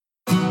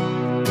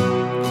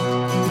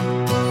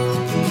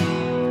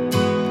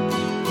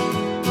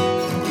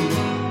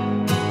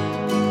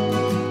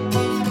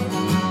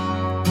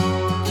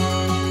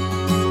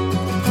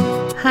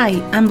Hi,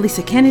 I'm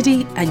Lisa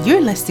Kennedy and you're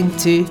listening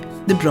to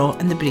The Braw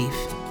and the Brave.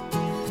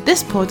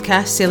 This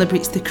podcast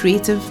celebrates the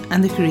creative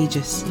and the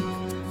courageous.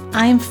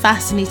 I am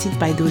fascinated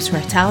by those who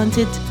are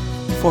talented,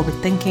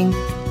 forward-thinking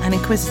and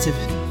inquisitive.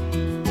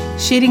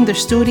 Sharing their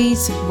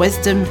stories,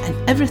 wisdom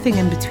and everything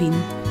in between,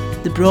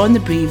 The Braw and the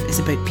Brave is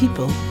about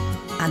people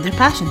and their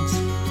passions.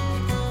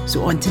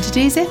 So on to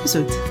today's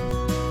episode.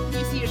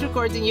 You see it's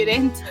recording your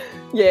end?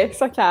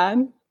 Yes, I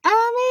can.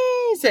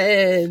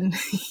 Amazing!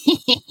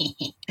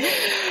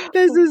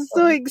 This is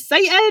so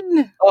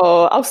exciting!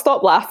 Oh, I'll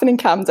stop laughing and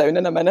calm down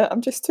in a minute. I'm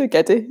just too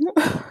giddy.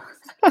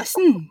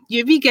 Listen,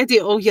 you be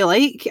giddy all you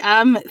like.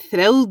 I'm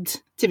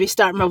thrilled to be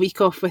starting my week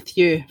off with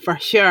you, for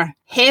sure.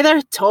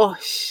 Heather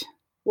Tosh,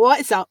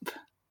 what's up?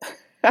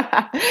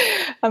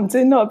 I'm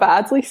doing not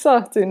bad,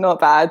 Lisa. Doing not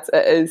bad.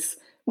 It is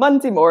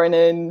Monday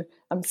morning.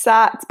 I'm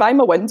sat by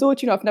my window.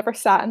 Do you know, I've never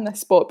sat in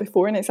this spot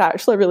before and it's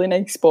actually a really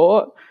nice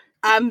spot.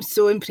 I'm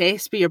so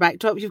impressed by your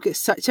backdrop. You've got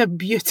such a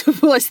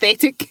beautiful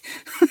aesthetic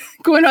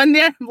going on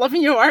there. I'm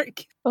loving your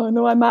work. Oh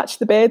no, I matched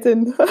the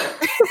bedding.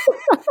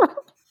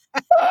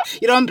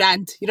 You're on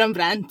brand. You're on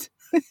brand.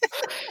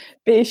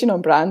 Beige and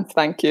on brand,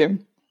 thank you.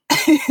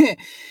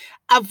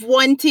 I've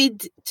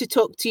wanted to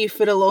talk to you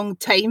for a long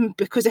time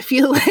because I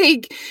feel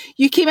like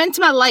you came into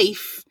my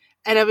life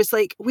and I was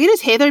like, where has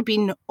Heather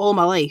been all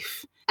my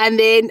life? And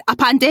then a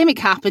pandemic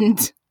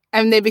happened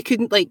and then we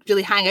couldn't like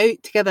really hang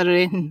out together or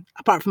anything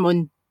apart from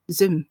on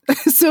Zoom.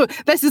 So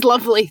this is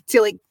lovely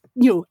to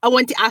I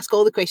want to ask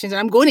all the questions and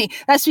I'm going to.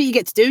 That's what you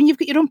get to do when you've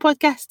got your own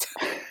podcast.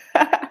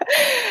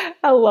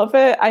 I love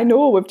it. I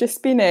know we've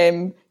just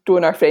been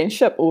growing our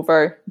friendship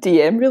over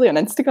DM really on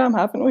Instagram,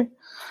 haven't we?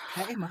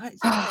 Pretty much.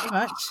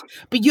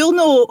 But you'll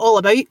know all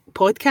about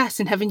podcasts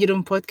and having your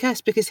own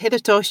podcast because Heather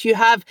Tosh, you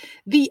have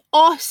the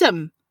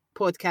awesome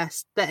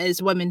podcast that is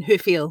Women Who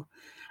Fail.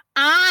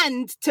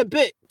 And to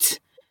boot,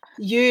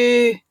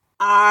 you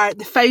are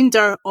the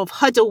founder of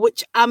Huddle,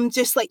 which I'm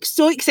just like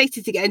so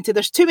excited to get into.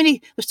 There's too many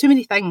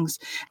things.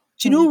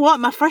 Do you know what?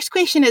 My first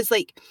question is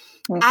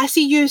I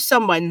see you as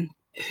someone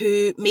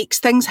who makes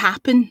things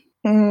happen.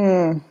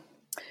 I'm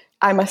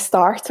a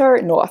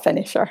starter, not a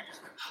finisher.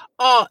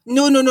 Oh,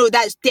 no.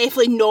 That's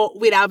definitely not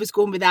where I was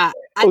going with that.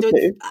 I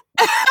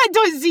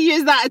don't see you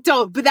as that at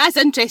all. But that's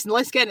interesting.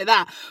 Let's get into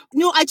that.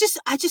 No, I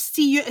just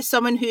see you as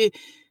someone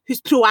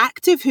who's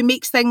proactive, who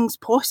makes things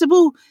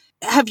possible.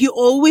 Have you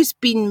always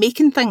been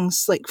making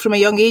things from a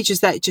young age?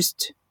 Is that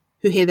just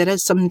who Heather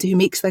is, somebody who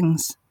makes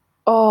things?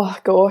 Oh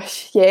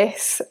gosh,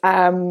 yes.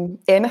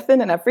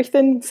 Anything and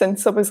everything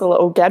since I was a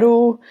little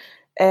girl.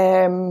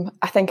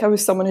 I think I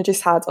was someone who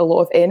just had a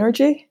lot of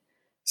energy.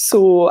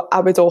 So I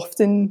would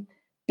often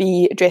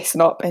be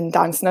dressing up and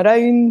dancing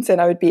around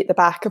and I would be at the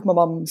back of my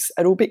mum's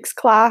aerobics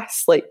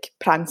class,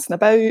 prancing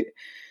about,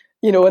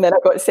 and then I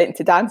got sent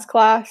to dance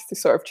class to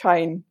sort of try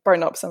and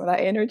burn up some of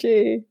that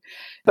energy.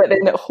 But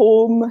then at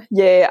home,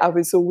 I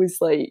was always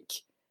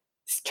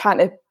trying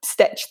to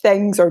stitch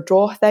things or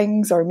draw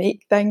things or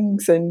make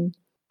things. And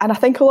I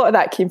think a lot of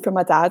that came from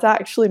my dad,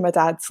 actually. My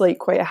dad's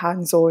quite a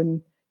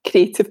hands-on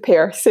creative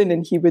person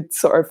and he would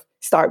sort of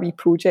start wee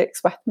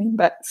projects with me and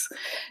bits,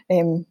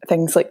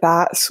 things like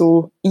that.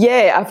 So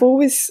I've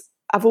always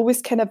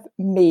kind of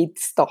made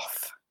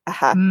stuff.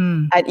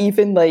 And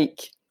even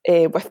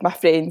with my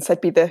friends,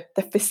 I'd be the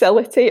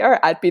facilitator.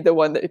 I'd be the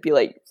one that would be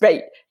like,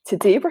 right,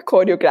 today we're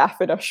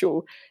choreographing a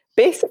show.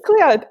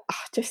 Basically, I'm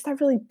just a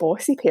really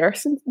bossy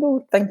person,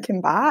 though,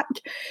 thinking back.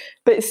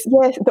 But it's,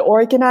 the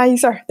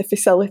organiser, the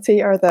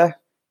facilitator, the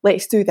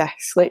let's do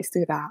this, let's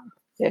do that.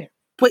 Yeah.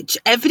 Which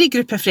every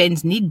group of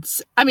friends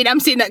needs. I mean, I'm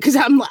saying that because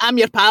I'm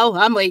your pal.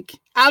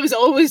 I was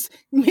always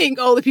making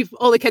all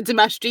the kids in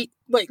my street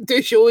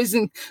do shows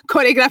and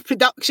choreograph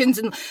productions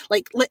and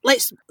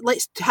let's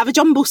have a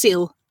jumbo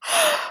sale.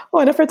 Oh,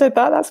 I never did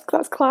that.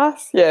 That's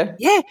class. Yeah.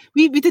 Yeah,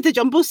 we did a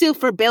jumbo sale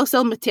for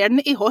Bellshill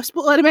Maternity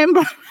Hospital, I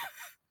remember.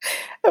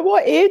 At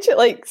what age?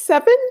 At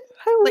 7?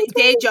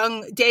 Dead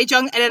young.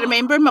 And I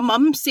remember my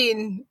mum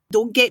saying,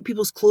 don't get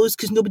people's clothes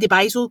because nobody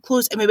buys old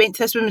clothes. And we went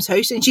to this woman's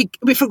house and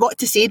we forgot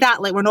to say that,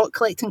 we're not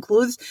collecting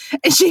clothes.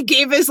 And she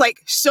gave us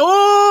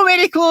so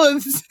many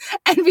clothes.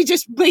 And we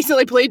just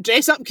basically played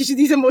dress up because she had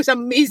these most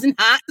amazing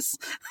hats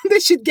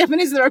that she'd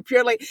given us. They were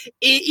pure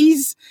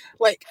 80s,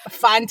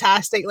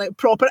 fantastic,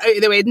 proper out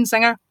of the wedding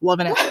singer.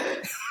 Loving it.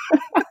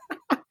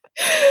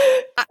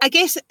 I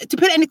guess to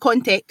put it into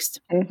context,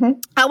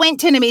 I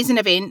went to an amazing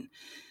event.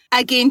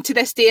 Again, to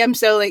this day, I'm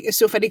still it's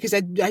so funny because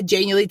I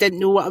genuinely didn't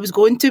know what I was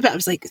going to, but I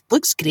was it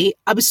looks great.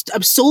 I was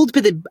sold by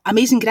the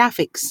amazing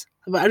graphics.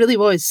 I really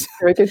was.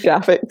 Very good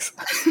graphics.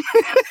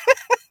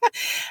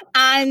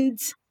 And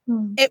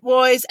it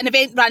was an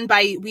event run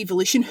by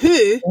Weevolution,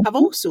 who have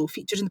also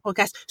featured in the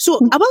podcast. So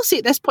I will say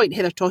at this point,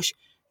 Heather Tosh,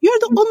 you're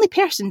the only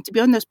person to be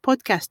on this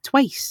podcast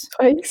twice.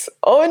 Twice?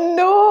 Oh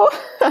no!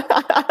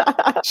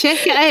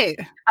 Check it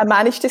out. I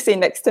managed to say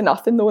next to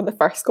nothing though in the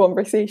first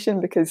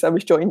conversation because I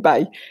was joined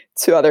by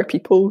 2 other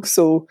people.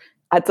 So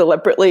I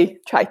deliberately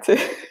tried to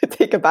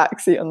take a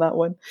back seat on that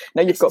one.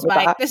 Now you've got me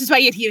back. This is why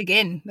you're here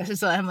again.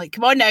 I'm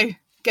come on now.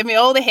 Give me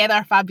all the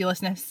Heather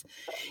fabulousness.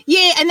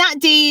 Yeah, and that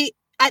day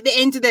at the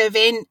end of the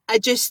event, I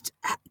just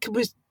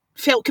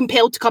felt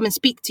compelled to come and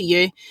speak to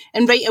you.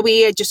 And right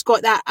away, I just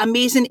got that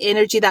amazing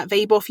energy, that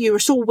vibe off you. You were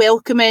so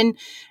welcoming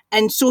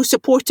and so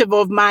supportive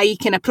of my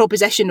kind of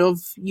proposition of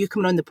you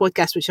coming on the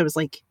podcast, which I was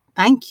like,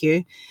 thank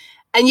you.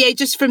 And yeah,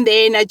 just from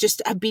then,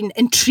 I've been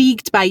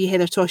intrigued by you,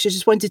 Heather Tosh. I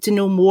just wanted to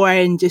know more,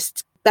 and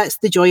just that's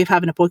the joy of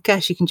having a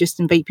podcast. You can just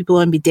invite people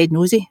on and be dead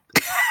nosy.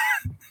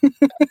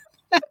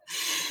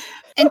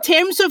 In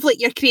terms of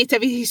like your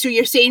creativity, so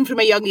you're saying from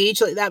a young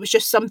age, like that was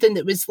just something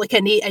that was like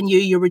innate in you.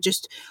 You were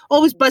just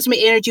always buzzing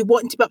with energy,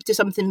 wanting to be up to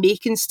something,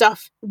 making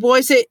stuff.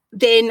 Was it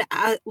then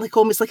like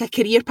almost like a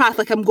career path?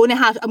 Like I'm going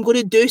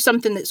to do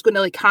something that's going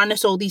to like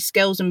harness all these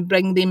skills and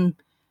bring them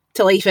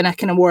to life in a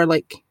kind of more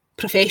like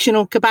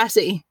professional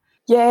capacity?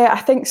 Yeah, I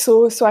think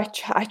so. So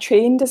I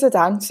trained as a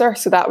dancer.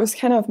 So that was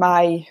kind of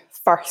my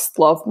first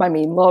love, my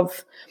main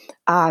love.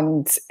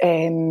 And,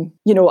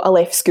 I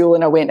left school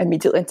and I went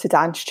immediately into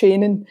dance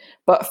training.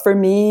 But for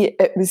me,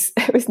 it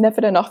was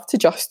never enough to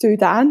just do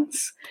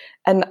dance.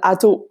 And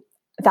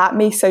that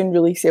may sound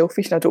really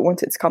selfish, and I don't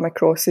want it to come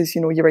across as,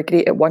 you were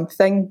great at one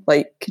thing.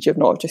 Like, could you have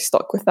not just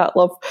stuck with that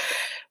love?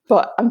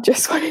 But I'm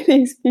just one of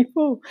these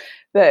people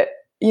that,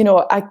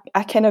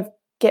 I kind of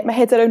get my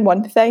head around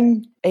one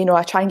thing,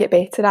 I try and get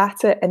better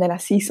at it, and then I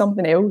see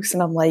something else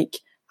and I'm like,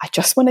 I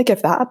just want to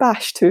give that a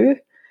bash too.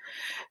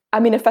 I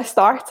mean, if I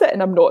start it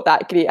and I'm not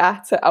that great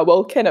at it, I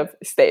will kind of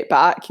step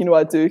back.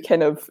 I do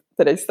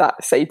there is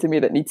that side of me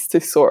that needs to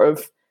sort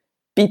of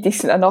be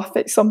decent enough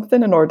at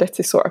something in order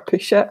to sort of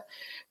push it.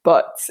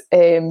 But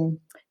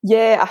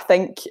I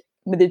think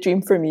the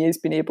dream for me is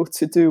being able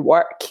to do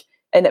work,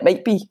 and it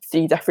might be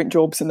 3 different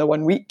jobs in the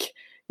 1 week,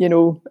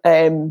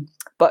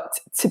 but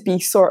to be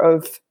sort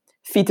of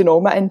feeding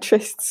all my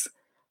interests,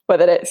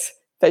 whether it's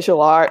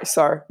visual arts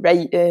or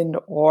writing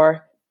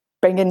or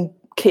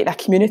creating a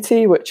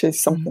community, which is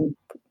something,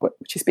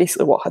 which is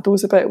basically what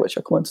Huddle's about, which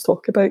I come on to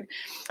talk about.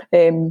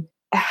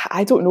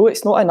 I don't know.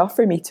 It's not enough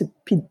for me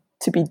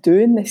to be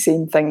doing the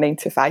same thing 9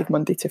 to 5,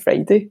 Monday to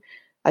Friday.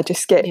 I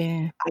just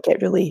I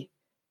get really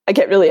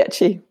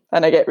itchy,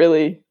 and I get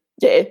really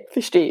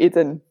frustrated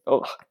and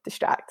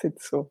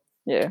distracted. So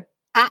yeah,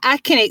 I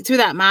connect with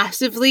that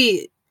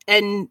massively.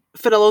 And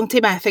for a long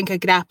time, I think I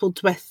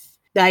grappled with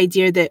the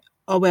idea that,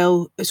 oh,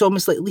 well, it's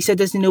almost like Lisa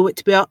doesn't know what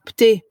to be up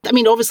to. I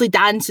mean, obviously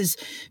dance is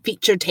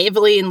featured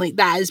heavily, and like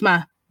that is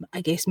my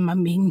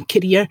main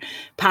career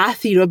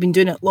path. I've been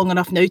doing it long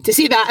enough now to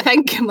say that. I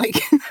think I'm like,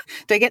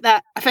 do I get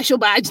that official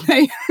badge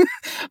now?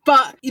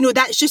 But,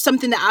 that's just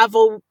something that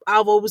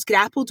I've always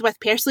grappled with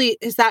personally.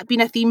 Has that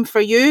been a theme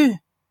for you?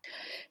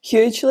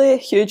 Hugely,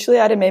 hugely.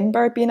 I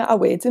remember being at a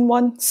wedding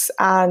once,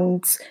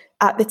 and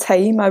at the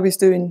time I was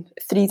doing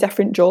 3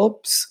 different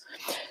jobs.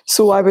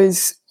 So I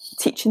was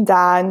teaching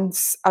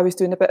dance, I was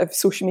doing a bit of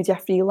social media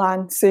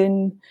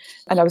freelancing,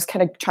 and I was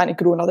kind of trying to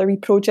grow another wee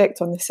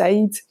project on the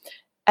side.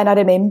 And I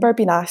remember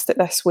being asked at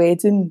this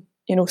wedding,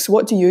 so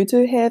what do you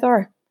do,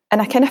 Heather?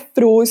 And I kind of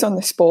froze on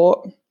the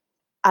spot.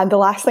 And the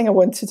last thing I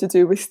wanted to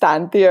do was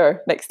stand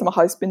there next to my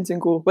husband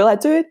and go, well, I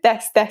do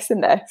this, this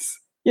and this,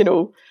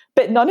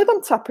 but none of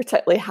them to a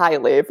particularly high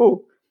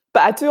level.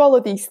 But I do all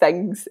of these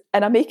things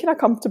and I'm making a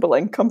comfortable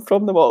income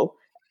from them all.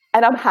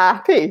 And I'm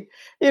happy,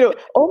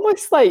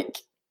 almost like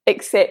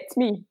accept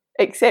me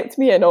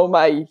in all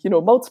my,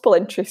 multiple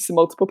interests and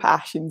multiple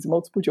passions and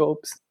multiple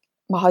jobs.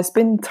 My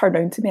husband turned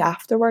around to me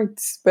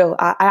afterwards. Well,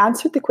 I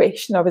answered the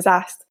question. I was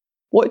asked,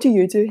 what do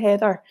you do,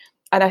 Heather?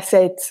 And I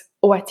said,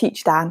 oh, I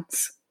teach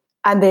dance.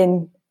 And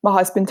then my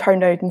husband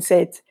turned around and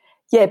said,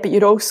 yeah, but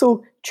you're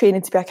also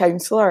training to be a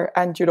counsellor,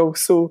 and you're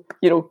also,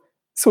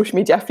 social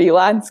media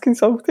freelance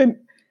consultant.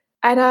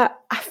 And I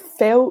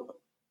felt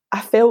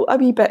a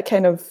wee bit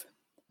kind of,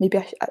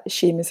 maybe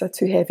shame is a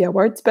too heavy a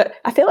word, but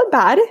I felt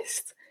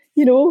embarrassed,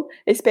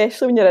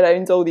 especially when you're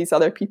around all these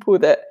other people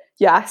that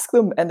you ask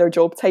them and their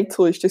job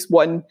title is just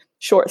one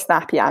short,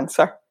 snappy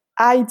answer.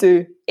 I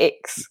do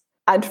X.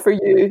 And for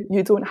you,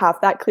 you don't have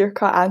that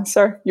clear-cut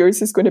answer.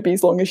 Yours is going to be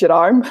as long as your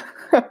arm.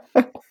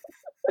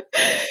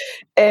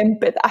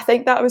 But I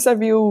think that was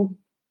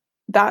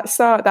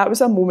that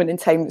was a moment in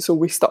time that's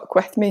always stuck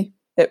with me.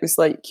 It was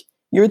like,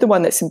 you're the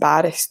one that's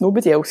embarrassed.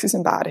 Nobody else is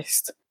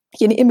embarrassed.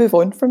 You need to move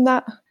on from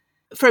that.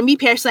 For me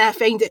personally, I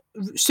find it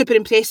super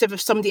impressive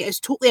if somebody is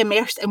totally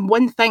immersed in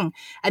one thing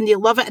and they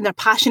love it and they're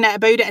passionate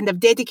about it and they've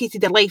dedicated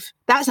their life.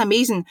 That's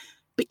amazing.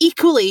 But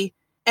equally,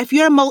 if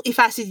you're a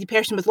multifaceted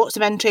person with lots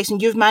of interests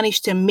and you've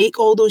managed to make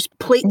all those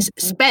plates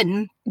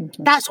spin,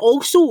 that's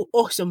also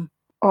awesome.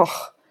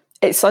 Oh,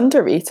 it's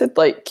underrated.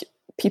 Like,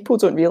 people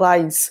don't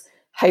realise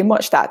how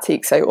much that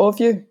takes out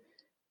of you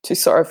to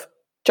sort of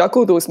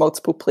juggle those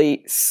multiple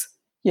plates,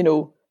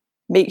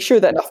 make sure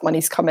that enough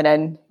money's coming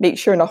in, make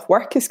sure enough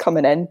work is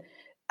coming in,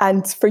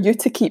 and for you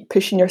to keep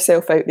pushing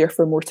yourself out there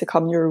for more to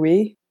come your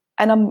way.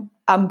 And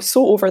I'm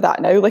so over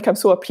that now. Like, I'm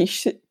so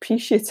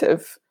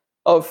appreciative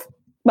of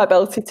my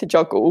ability to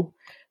juggle,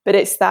 but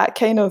it's that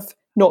kind of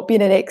not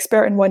being an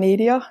expert in one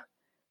area.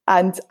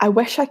 And I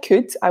wish I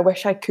could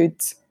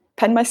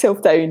pin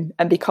myself down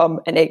and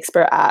become an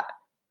expert at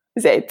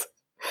Z.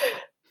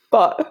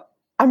 But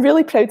I'm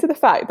really proud of the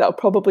fact that I'll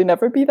probably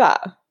never be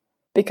that,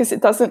 because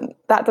that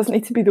doesn't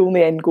need to be the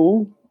only end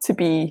goal, to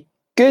be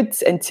good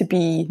and to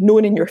be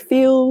known in your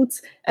field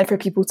and for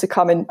people to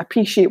come and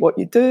appreciate what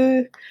you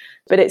do.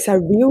 But it's a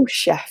real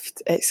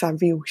shift. It's a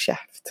real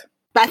shift.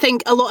 But I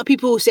think a lot of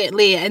people,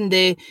 certainly in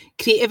the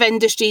creative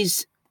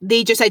industries,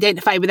 they just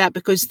identify with that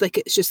because like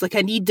it's just like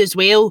a need as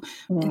well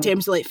in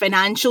terms of like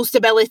financial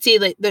stability.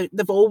 Like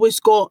they've always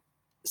got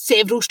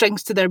several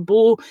strings to their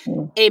bow,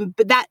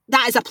 but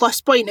that is a plus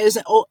point. It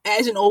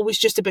isn't always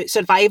just about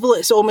survival.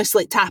 It's almost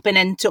like tapping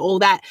into all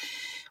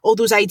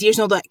those ideas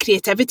and all that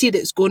creativity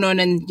that's going on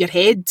in your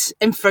head.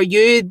 And for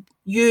you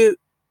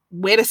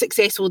were a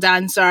successful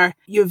dancer.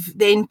 You've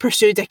then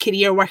pursued a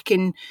career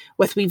working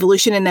with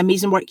Weevolution and the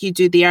amazing work you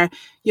do there.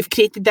 You've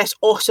created this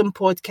awesome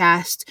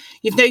podcast.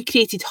 You've now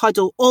created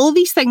Huddle. All of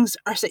these things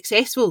are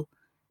successful.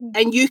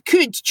 And you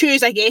could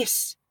choose, I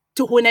guess,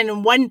 to hone in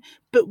on one,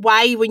 but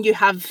why, when you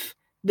have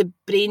the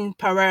brain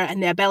power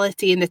and the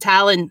ability and the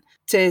talent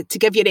to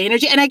give your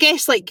energy? And I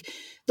guess like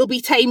there'll be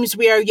times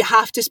where you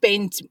have to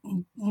spend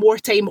more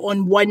time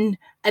on one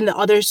and the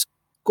others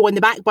go on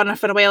the back burner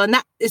for a while. And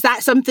is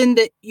that something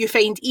that you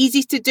find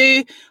easy to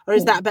do, or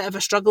is that a bit of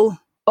a struggle?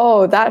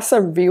 Oh, that's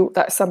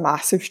a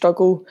massive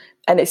struggle.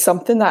 And it's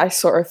something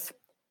that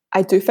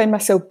I do find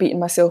myself beating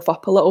myself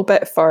up a little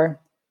bit for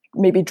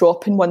maybe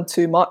dropping one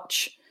too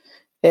much.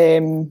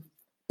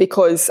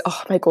 Because,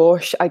 oh my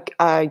gosh,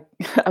 I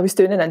was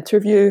doing an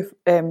interview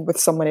with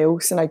someone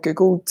else and I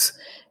Googled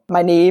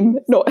my name.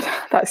 No,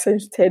 that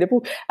sounds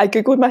terrible. I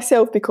Googled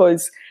myself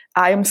because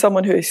I am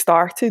someone who has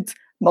started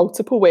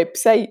multiple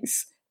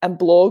websites and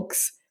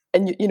blogs,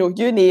 and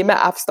you name it,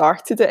 I've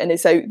started it and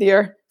it's out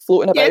there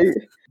floating about. Yes.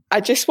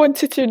 I just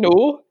wanted to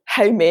know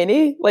how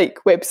many like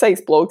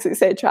websites, blogs,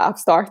 etc. I've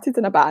started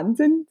and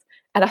abandoned,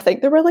 and I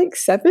think there were like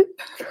 7.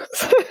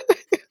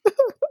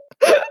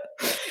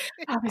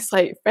 I was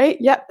like, right,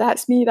 yep,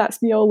 that's me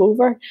all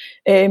over.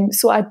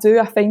 So I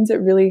find it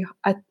really,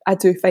 I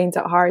do find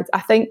it hard. I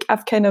think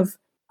I've kind of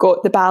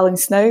got the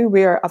balance now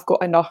where I've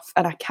got enough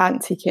and I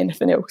can't take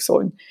anything else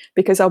on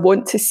because I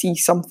want to see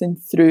something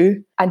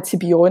through. And to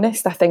be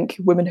honest, I think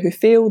Women Who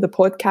Fail, the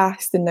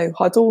podcast, and now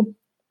Huddle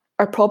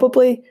are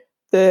probably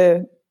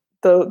the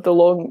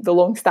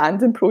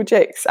long-standing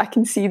projects. I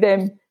can see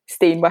them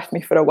staying with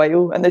me for a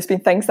while. And there's been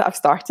things that I've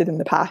started in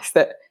the past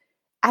that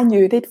I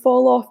knew they'd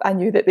fall off. I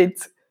knew that they'd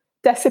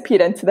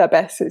disappear into the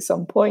abyss at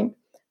some point.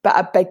 But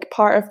a big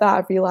part of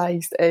that, I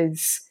realised,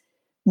 is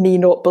me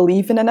not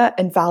believing in it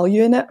and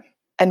valuing it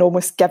and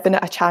almost giving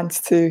it a chance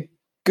to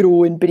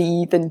grow and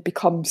breathe and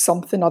become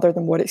something other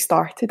than what it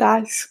started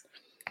as.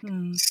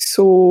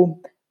 So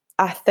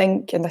I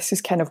think, and this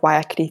is kind of why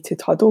I created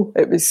Huddle,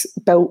 it was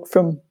built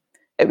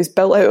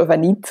out of a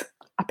need,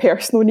 a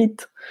personal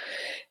need,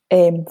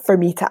 for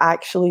me to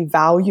actually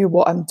value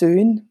what I'm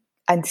doing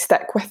and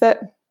stick with it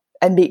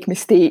and make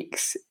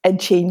mistakes and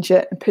change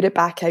it and put it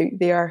back out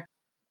there.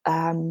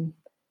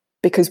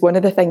 Because one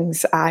of the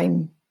things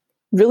I'm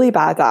really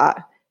bad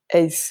at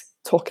is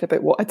talking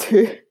about what I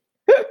do.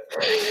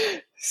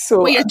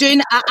 So, well, you're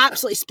doing an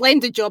absolutely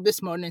splendid job this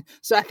morning.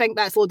 So I think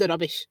that's a load of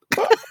rubbish.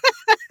 But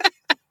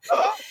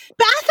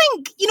I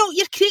think,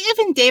 your creative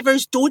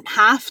endeavours don't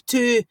have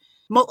to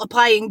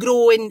multiply and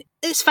grow, and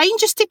it's fine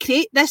just to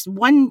create this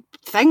one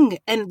thing,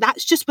 and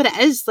that's just what it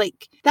is.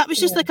 Like, that was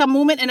just like a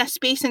moment in a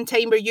space and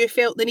time where you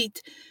felt the need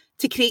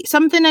to create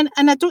something, and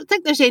I don't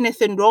think there's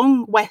anything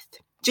wrong with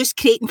just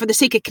creating for the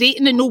sake of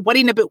creating and no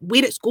worrying about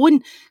where it's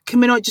going. Can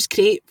we not just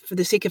create for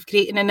the sake of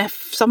creating, and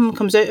if something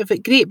comes out of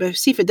it, great, but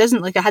see if it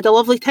doesn't. Like, I had a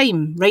lovely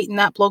time writing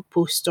that blog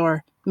post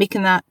or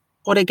making that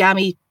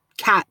origami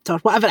cat or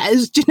whatever it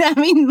is. Do you know what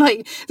I mean? Like,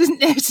 it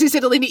doesn't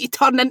necessarily need to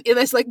turn into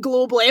this like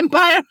global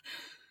empire.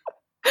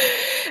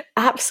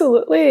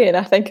 Absolutely. And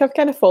I think I've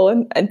kind of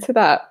fallen into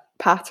that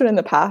pattern in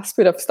the past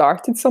where I've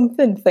started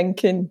something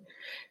thinking,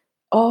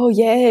 oh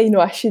yeah,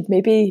 I should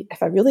maybe,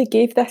 if I really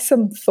gave this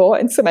some thought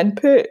and some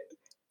input,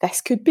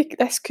 this could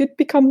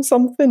become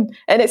something.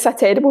 And it's a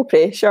terrible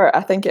pressure.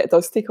 I think it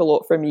does take a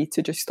lot for me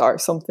to just start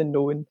something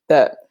knowing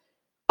that,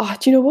 oh,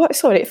 do you know what?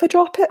 It's all right if I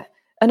drop it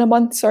in a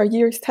month's or a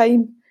year's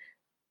time.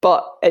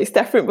 But it's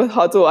different with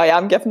Huddle. I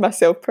am giving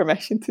myself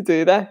permission to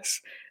do this.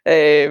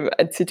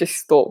 And to just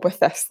stop with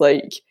this,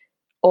 like,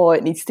 oh,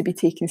 it needs to be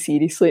taken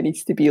seriously. It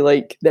needs to be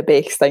like the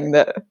best thing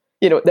that,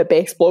 the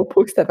best blog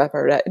post I've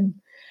ever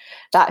written.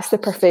 That's the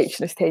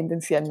perfectionist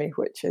tendency in me,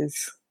 which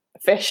is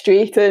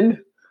frustrating.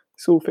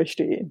 So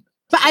frustrating.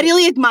 But I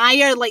really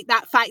admire like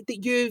that fact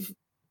that you've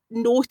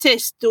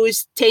noticed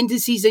those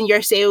tendencies in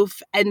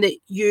yourself and that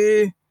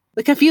you,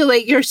 like, I feel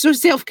like you're so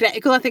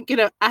self-critical. I think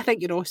you're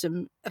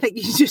awesome. I think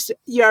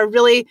you're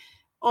really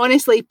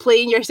honestly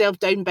playing yourself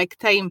down big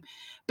time.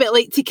 But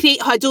like, to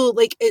create Huddle,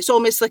 like, it's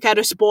almost like a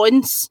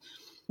response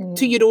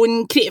to your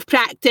own creative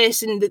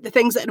practice and the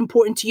things that are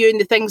important to you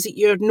and the things that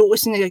you're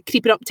noticing are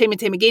creeping up time and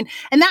time again.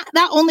 And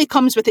that only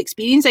comes with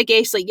experience, I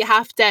guess. Like, you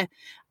have to,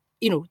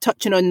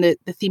 touching on the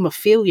theme of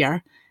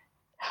failure,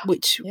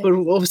 which we're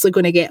obviously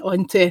going to get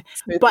onto.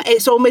 But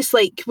it's almost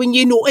like when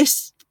you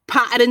notice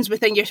patterns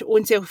within your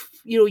own self,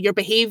 your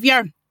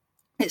behaviour,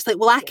 it's like,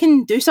 well, I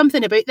can do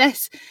something about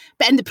this.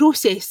 But in the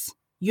process,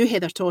 you,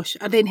 Heather Tosh,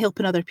 are then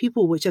helping other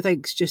people, which I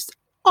think is just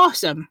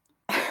awesome.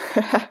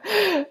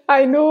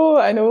 I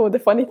know. The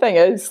funny thing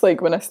is,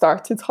 like, when I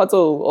started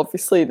Huddle,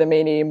 obviously the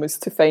main aim was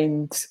to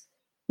find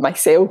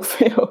myself,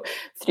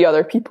 3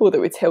 other people that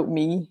would help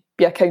me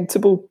be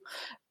accountable.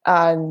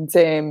 And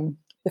the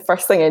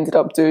first thing I ended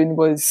up doing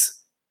was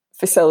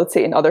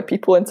facilitating other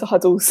people into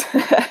huddles.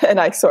 And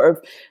I sort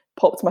of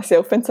popped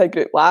myself into a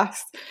group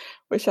last,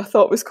 which I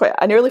thought was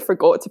I nearly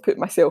forgot to put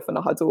myself in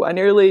a huddle. I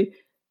nearly,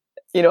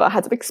 I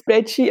had a big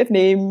spreadsheet of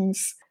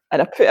names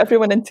and I put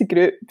everyone into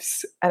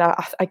groups, and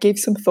I gave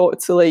some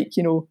thought to, like,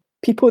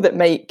 people that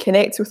might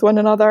connect with one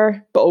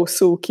another, but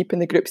also keeping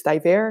the groups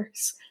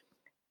diverse.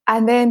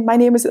 And then my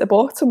name was at the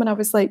bottom and I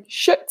was like,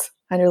 shit,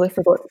 I nearly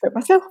forgot to put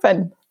myself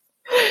in,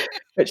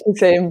 which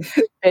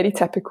is very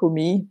typical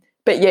me.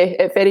 But yeah,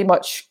 it very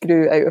much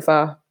grew out of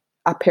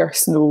a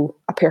personal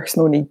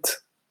need,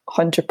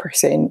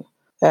 100%.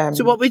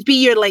 So what would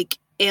be your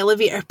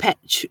elevator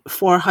pitch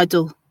for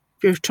Huddle?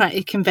 If you're trying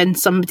to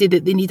convince somebody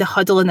that they need a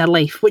huddle in their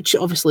life, which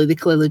obviously they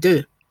clearly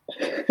do,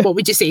 what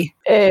would you say?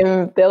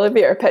 The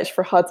elevator pitch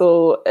for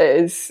Huddle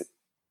is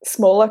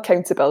small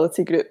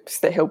accountability groups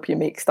that help you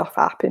make stuff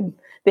happen.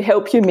 They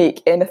help you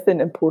make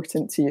anything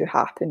important to you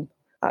happen.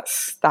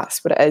 That's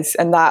what it is.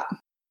 And that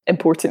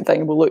important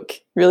thing will look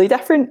really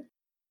different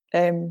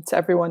to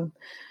everyone.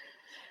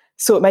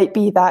 So it might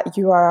be that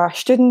you are a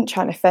student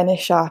trying to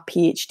finish a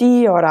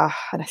PhD or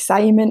an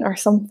assignment or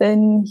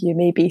something. You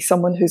may be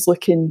someone who's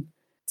looking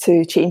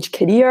to change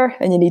career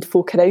and you need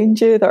folk around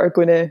you that are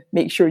going to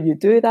make sure you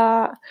do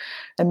that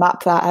and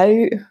map that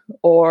out.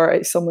 Or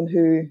it's someone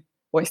who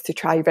wants to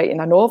try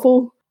writing a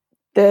novel.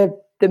 The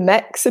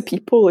mix of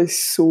people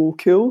is so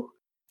cool,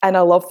 and I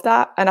love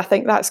that. And I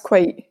think that's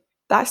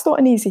not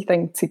an easy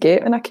thing to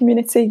get in a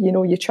community.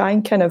 You try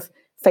and kind of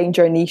find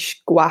your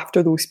niche, go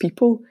after those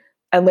people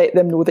and let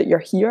them know that you're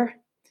here.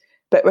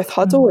 But with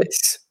Huddle,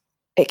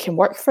 it can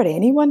work for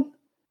anyone.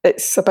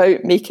 It's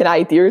about making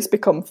ideas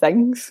become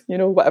things,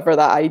 whatever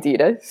that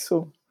idea is.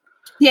 So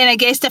yeah, and I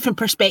guess different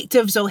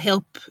perspectives will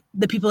help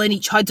the people in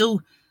each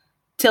huddle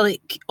to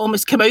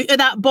almost come out of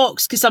that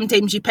box, because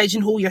sometimes you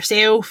pigeonhole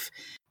yourself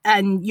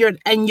and you're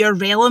in your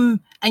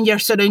realm and you're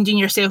surrounding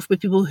yourself with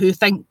people who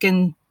think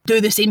and do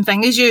the same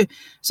thing as you.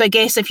 So I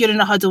guess if you're in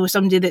a huddle with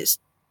somebody that's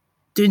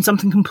doing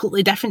something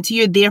completely different to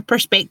you, their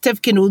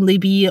perspective can only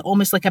be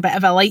almost like a bit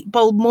of a light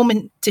bulb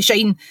moment to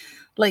shine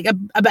like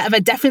a bit of a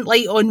different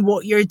light on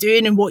what you're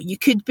doing and what you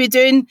could be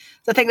doing.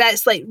 So I think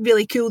that's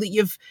really cool that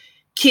you've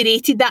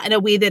curated that in a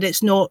way that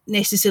it's not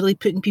necessarily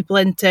putting people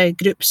into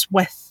groups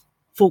with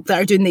folk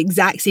that are doing the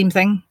exact same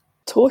thing.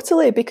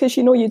 Totally, because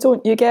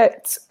you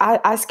get,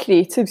 as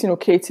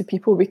creatives, creative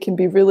people, we can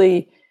be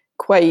really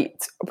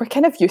we're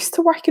kind of used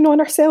to working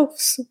on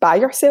ourselves, by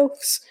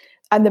ourselves.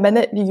 And the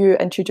minute you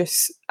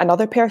introduce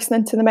another person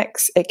into the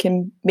mix, it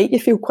can make you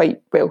feel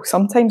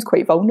sometimes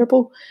quite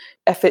vulnerable.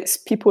 If it's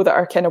people that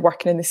are kind of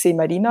working in the same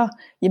arena,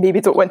 you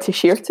maybe don't want to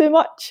share too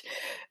much,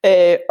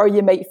 or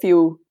you might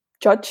feel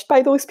judged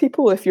by those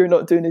people if you're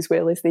not doing as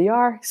well as they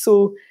are.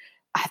 So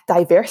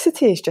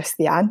diversity is just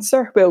the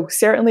answer. Well,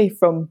 certainly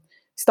from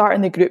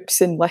starting the groups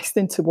and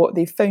listening to what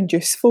they've found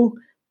useful,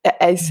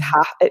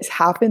 it's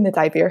having the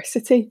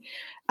diversity.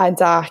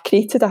 And I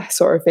created a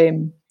sort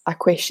of a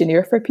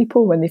questionnaire for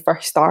people when they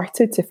first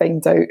started to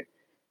find out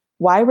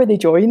why were they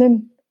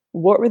joining,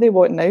 what were they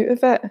wanting out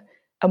of it,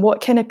 and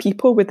what kind of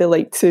people would they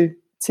like to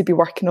be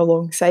working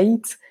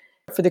alongside.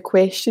 For the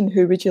question,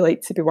 who would you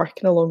like to be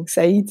working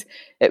alongside,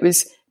 it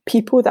was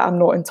people that I'm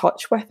not in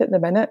touch with at the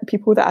minute,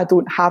 people that I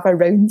don't have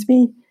around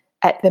me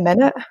at the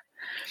minute.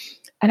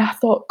 And I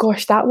thought,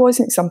 gosh, that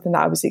wasn't something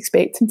that I was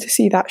expecting to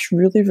see. That's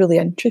really, really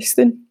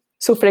interesting.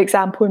 So for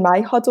example, in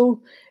my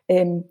huddle,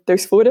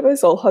 there's 4 of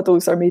us. All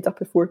huddles are made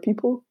up of 4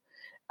 people.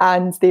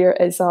 And there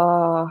is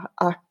a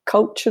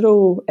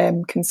cultural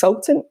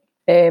consultant,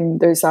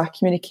 there's a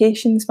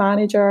communications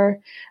manager,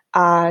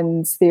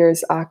 and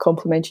there's a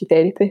complementary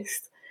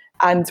therapist.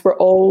 And we're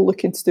all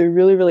looking to do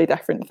really, really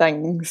different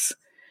things.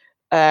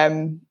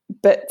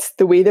 But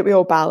the way that we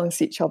all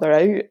balance each other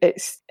out,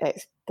 it's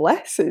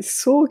bliss. It's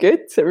so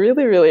good. It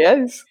really, really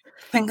is.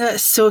 I think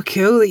that's so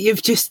cool that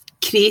you've just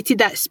created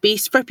that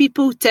space for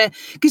people to,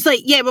 because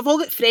we've all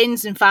got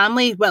friends and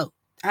family. Well,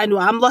 I know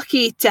I'm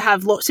lucky to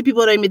have lots of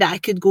people around me that I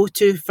could go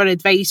to for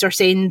advice or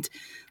send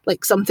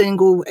something and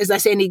go, is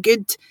this any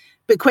good?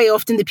 But quite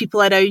often the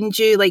people around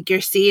you, like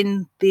you're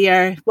saying,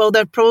 they're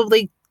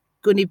probably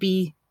going to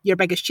be your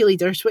biggest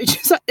cheerleaders, which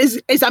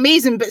is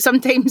amazing. But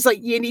sometimes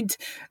you need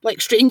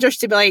strangers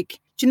to be like,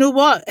 do you know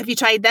what? Have you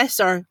tried this?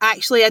 Or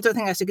actually, I don't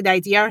think that's a good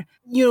idea.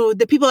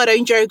 The people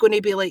around you are going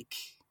to be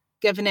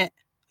giving it,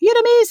 you're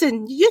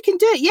amazing, you can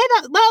do it. Yeah,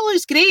 that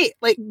looks great.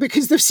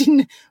 Because they've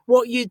seen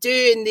what you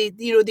do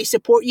and they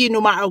support you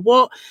no matter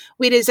what.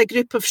 Whereas a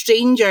group of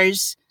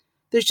strangers,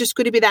 there's just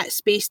going to be that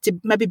space to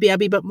maybe be a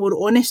wee bit more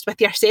honest with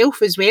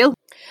yourself as well.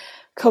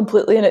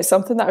 Completely, and it's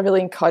something that I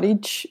really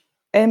encourage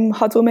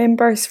Huddle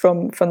members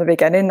from the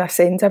beginning. I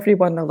send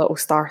everyone a little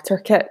starter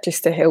kit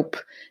just to help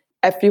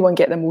everyone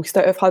get the most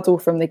out of Huddle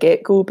from the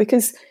get-go,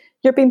 because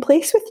you're being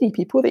placed with 3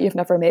 people that you've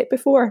never met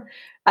before,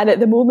 and at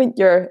the moment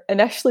you're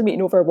initially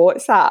meeting over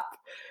WhatsApp,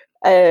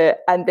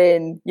 and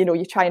then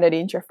you try and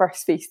arrange your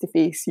first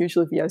face-to-face,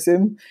 usually via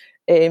Zoom,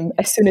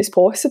 as soon as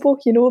possible,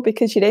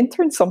 because you're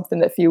entering something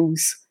that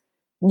feels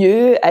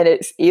new and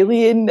it's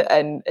alien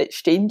and it's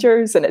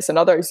strangers and it's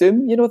another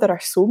Zoom. There are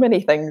so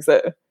many things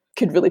that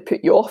could really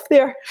put you off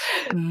there.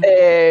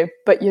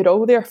 But you're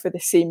all there for the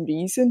same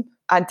reason.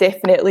 And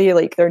definitely,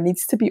 like, there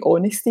needs to be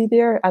honesty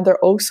there, and there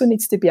also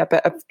needs to be a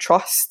bit of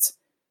trust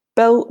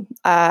built.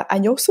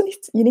 And you also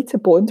need to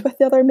bond with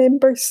the other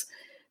members,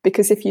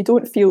 because if you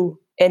don't feel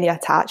any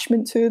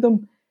attachment to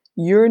them,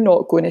 you're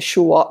not going to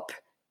show up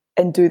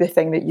and do the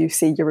thing that you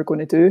say you were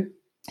going to do.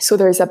 So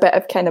there's a bit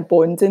of kind of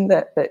bonding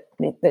that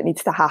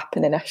needs to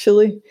happen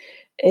initially.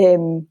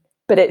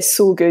 But it's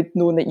so good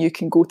knowing that you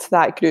can go to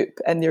that group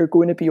and they're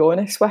going to be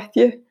honest with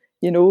you.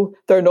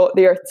 They're not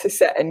there to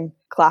sit and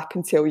clap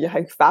and tell you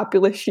how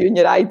fabulous you and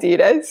your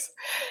idea is.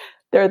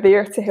 They're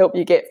there to help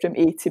you get from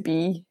A to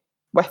B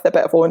with a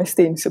bit of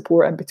honesty and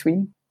support in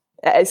between.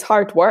 It is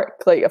hard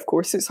work. Like, of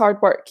course it's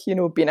hard work,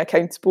 being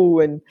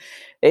accountable and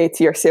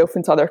to yourself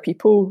and to other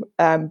people.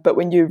 But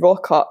when you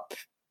rock up,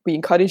 we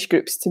encourage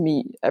groups to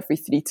meet every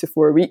 3 to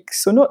 4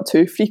 weeks. So not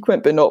too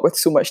frequent, but not with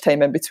so much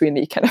time in between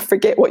that you kind of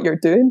forget what you're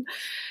doing.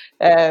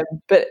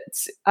 But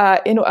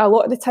a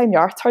lot of the time you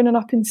are turning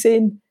up and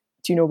saying,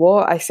 do you know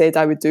what? I said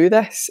I would do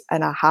this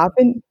and I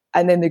haven't.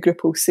 And then the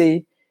group will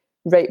say,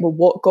 right, well,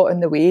 what got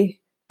in the way?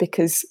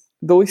 Because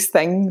those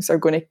things are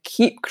going to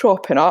keep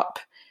cropping up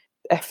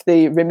if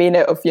they remain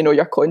out of,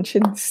 your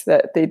conscience,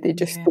 that they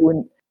just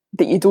don't,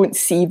 that you don't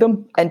see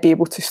them and be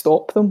able to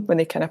stop them when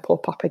they kind of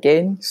pop up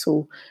again.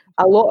 So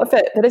a lot of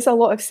it, there is a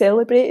lot of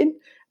celebrating,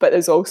 but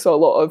there's also a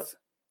lot of,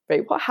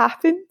 right, what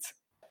happened?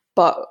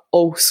 But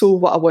also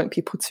what I want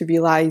people to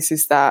realise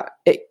is that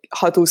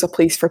Huddle's a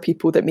place for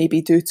people that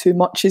maybe do too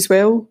much as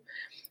well.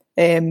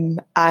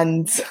 And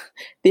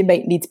they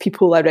might need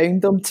people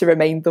around them to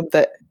remind them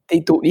that they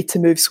don't need to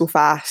move so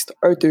fast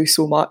or do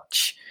so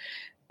much.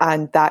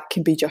 And that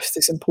can be just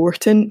as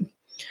important.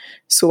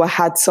 So I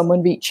had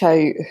someone reach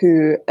out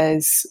who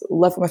is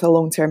living with a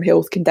long-term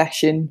health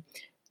condition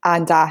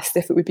and asked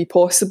if it would be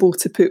possible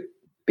to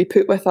be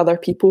put with other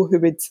people who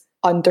would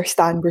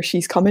understand where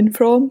she's coming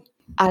from.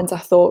 And I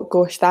thought,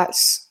 gosh, that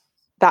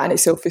in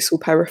itself is so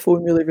powerful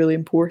and really, really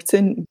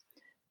important.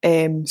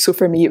 So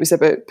for me, it was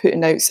about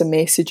putting out some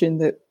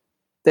messaging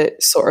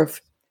that sort of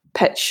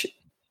pitch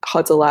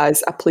Huddle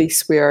as a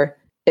place where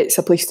it's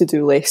a place to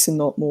do less and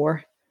not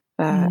more.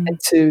 And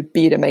to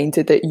be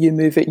reminded that you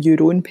move at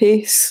your own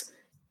pace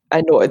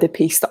and not at the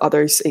pace that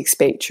others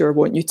expect you or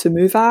want you to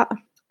move at.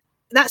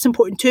 That's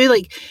important too,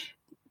 like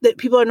that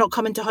people are not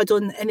coming to Huddle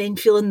and then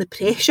feeling the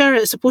pressure.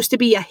 It's supposed to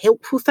be a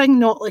helpful thing,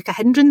 not like a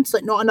hindrance,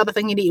 like not another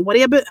thing you need to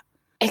worry about.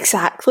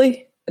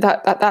 Exactly.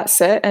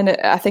 That's it. And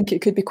I think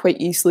it could be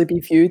quite easily be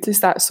viewed as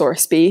that sort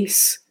of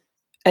space,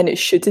 and it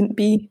shouldn't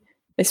be,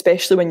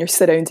 especially when you're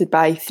surrounded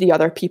by 3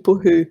 other people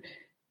who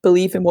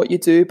believe in what you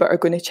do but are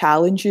going to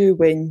challenge you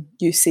when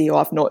you say, oh,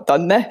 I've not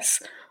done this.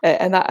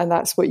 And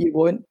that's what you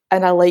want.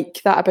 And I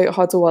like that about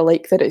Huddle. I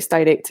like that it's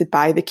directed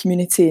by the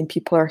community and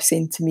people are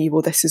saying to me,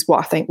 well, this is what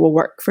I think will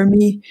work for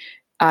me,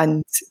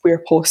 and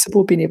where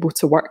possible being able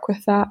to work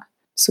with that.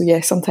 So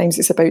yeah, sometimes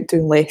it's about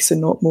doing less and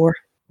not more.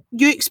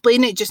 You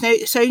explain it just now,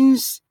 it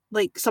sounds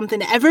like something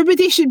that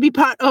everybody should be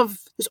part of.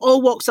 There's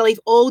all walks of life,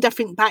 all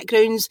different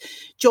backgrounds,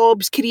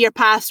 jobs, career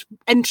paths,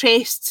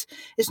 interests.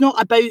 It's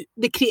not about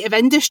the creative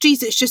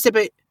industries. It's just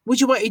about what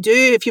you want to do.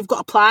 If you've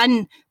got a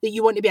plan that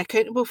you want to be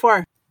accountable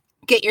for,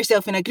 get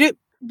yourself in a group.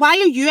 Why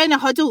are you in a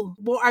Huddle?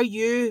 What are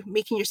you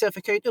making yourself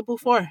accountable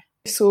for?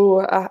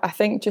 So I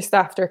think just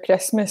after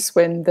Christmas,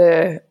 when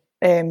the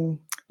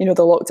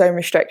lockdown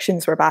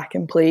restrictions were back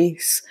in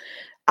place,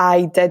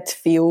 I did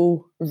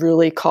feel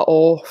really cut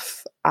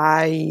off.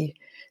 I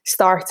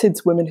started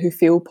Women Who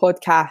Fail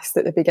podcast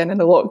at the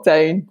beginning of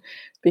lockdown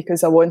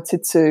because I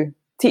wanted to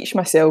teach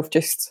myself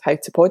just how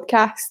to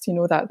podcast.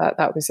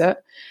 That was it.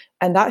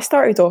 And that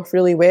started off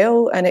really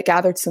well, and it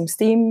gathered some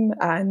steam,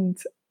 and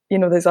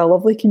there's a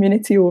lovely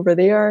community over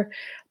there.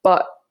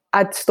 But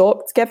I'd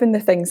stopped giving the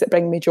things that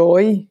bring me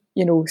joy,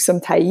 some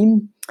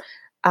time.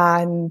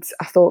 And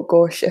I thought,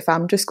 gosh, if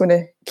I'm just going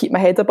to keep my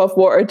head above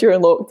water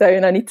during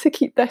lockdown, I need to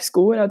keep this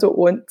going. I don't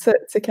want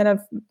it to kind of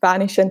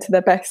vanish into the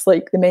abyss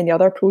like the many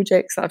other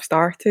projects that I've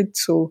started.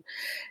 So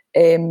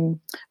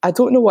I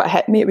don't know what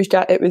hit me.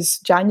 It was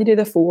January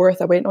the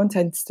 4th. I went onto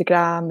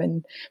Instagram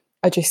and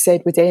I just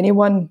said, would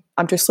anyone,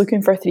 I'm just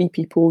looking for 3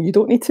 people. You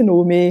don't need to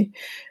know me.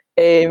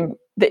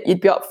 That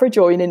you'd be up for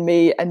joining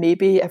me, and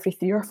maybe every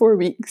 3 or 4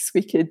 weeks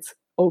we could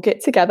all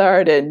get together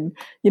and,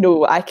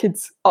 I could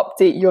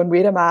update you on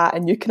where I'm at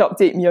and you can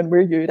update me on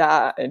where you're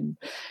at, and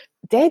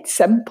dead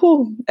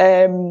simple.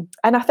 And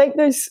I think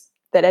there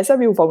is a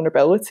real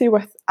vulnerability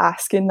with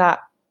asking that,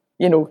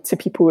 to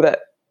people that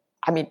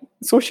I mean,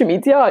 social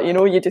media, you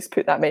know, you just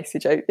put that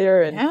message out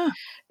there.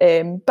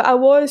 And but I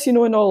was, you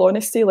know, in all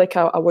honesty, like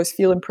I was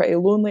feeling pretty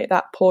lonely at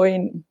that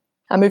point.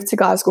 I moved to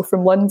Glasgow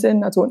from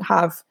London. I don't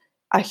have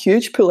a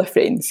huge pool of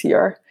friends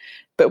here,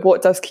 but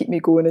what does keep me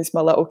going is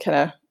my little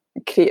kind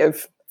of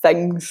creative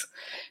things.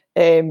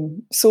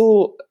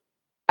 So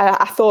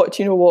I thought,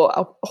 you know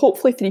what,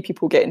 hopefully 3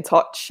 people get in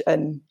touch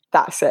and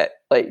that's it.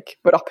 Like,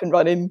 we're up and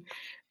running.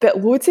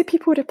 But loads of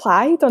people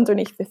replied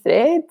underneath the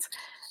thread.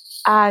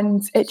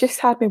 And it just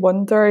had me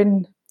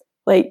wondering,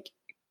 like,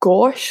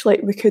 gosh,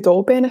 like we could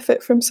all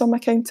benefit from some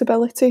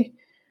accountability.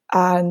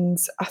 And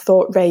I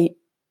thought, right,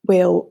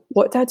 well,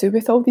 what do I do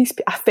with all these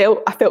people?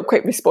 I felt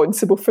quite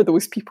responsible for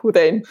those people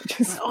then.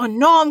 Oh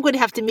no, I'm going to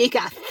have to make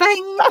it a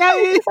thing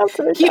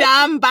now. Here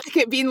I am back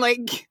at being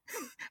like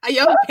a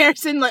young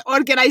person, like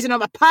organising all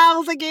my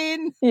pals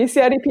again. You see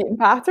a repeating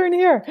pattern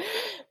here.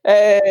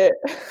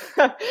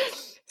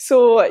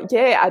 So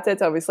yeah, I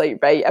did. I was like,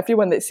 right,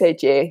 everyone that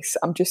said yes,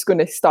 I'm just going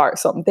to start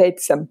something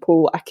dead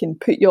simple. I can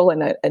put you all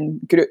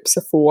in groups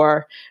of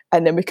 4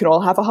 and then we can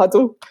all have a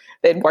huddle.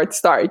 Then word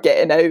started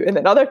getting out and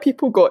then other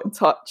people got in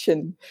touch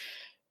and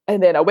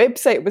then a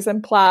website was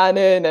in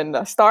planning and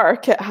a starter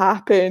kit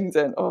happened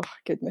and oh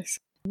goodness.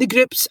 The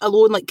groups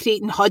alone, like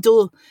creating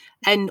Huddle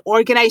and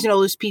organising all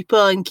those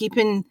people and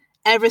keeping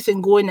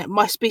everything going, it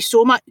must be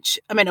so much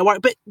amount of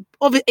work, but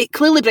it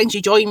clearly brings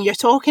you joy when you're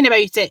talking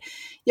about it.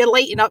 You're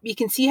lighting up, you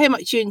can see how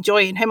much you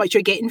enjoy and how much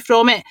you're getting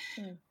from it.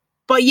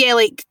 But yeah,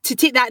 like to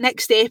take that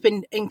next step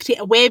and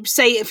create a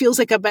website, it feels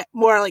like a bit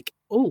more like,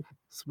 oh,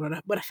 so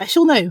we're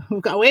official now,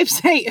 we've got a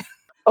website.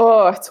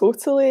 Oh,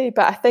 totally.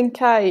 But I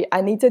think I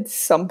needed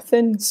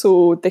something.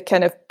 So the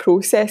kind of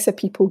process of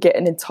people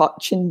getting in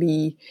touch and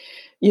me,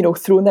 you know,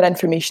 throwing their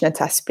information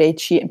into a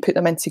spreadsheet and put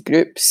them into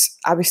groups,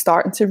 I was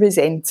starting to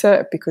resent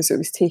it because it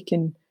was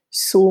taking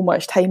so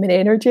much time and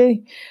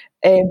energy.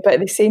 But at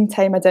the same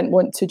time, I didn't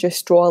want to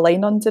just draw a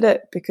line under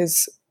it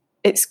because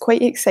it's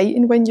quite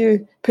exciting when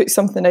you put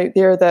something out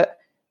there that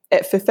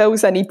it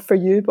fulfills a need for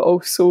you, but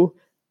also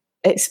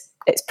it's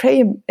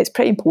pretty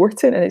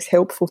important and it's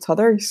helpful to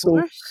others.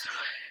 So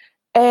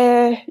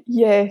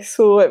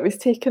so it was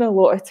taking a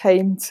lot of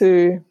time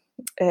to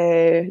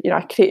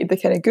I created the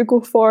kind of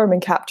Google form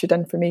and captured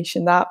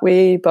information that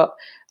way, but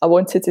I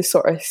wanted to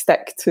sort of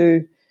stick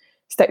to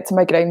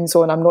my grounds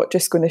on I'm not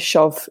just going to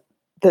shove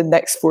the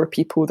next 4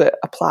 people that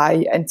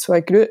apply into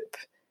a group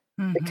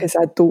because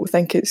I don't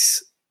think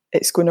it's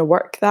going to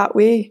work that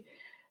way.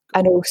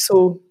 And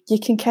also you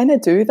can kind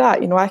of do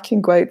that, you know, I can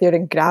go out there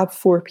and grab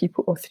 4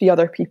 people or 3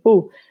 other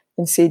people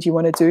and say, do you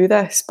want to do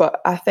this?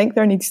 But I think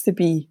there needs to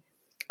be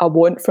a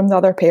want from the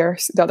other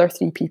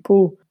 3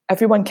 people.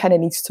 Everyone kind of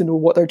needs to know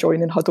what they're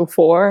joining Huddle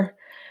for,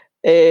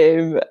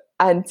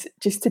 and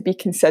just to be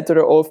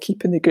considerate of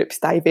keeping the groups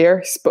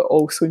diverse, but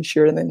also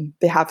ensuring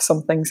they have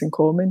some things in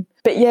common.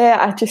 But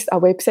yeah, a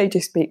website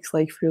just makes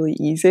life really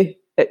easy.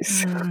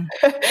 It's,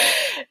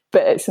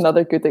 but it's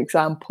another good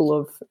example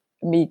of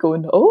me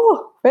going,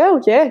 oh, well,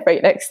 yeah,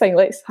 right, next time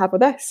let's have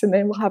this, and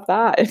then we'll have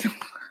that.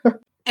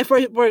 If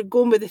we're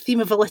going with the theme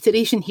of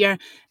alliteration here,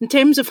 in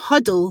terms of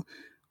Huddle,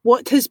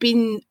 what has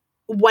been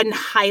one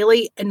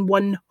highlight and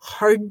one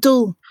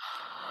hurdle?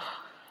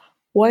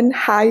 One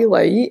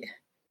highlight,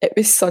 it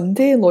was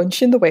Sunday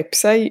launching the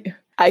website.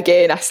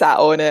 Again, I sat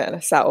on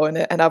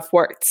it and I've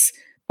worked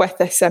with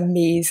this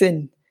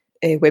amazing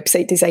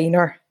website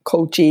designer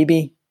called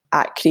Jamie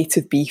at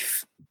Creative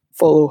Beef.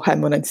 Follow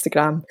him on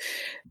Instagram,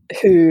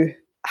 who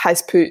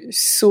has put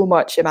so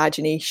much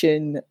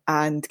imagination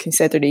and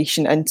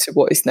consideration into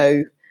what is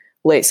now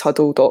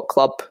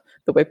letshuddle.club,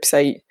 the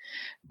website.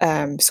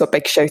 So a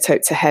big shout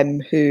out to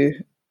him who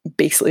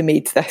basically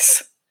made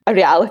this a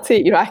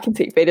reality. You know, I can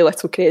take very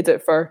little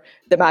credit for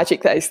the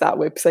magic that is that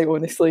website,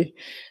 honestly.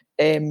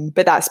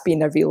 But that's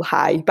been a real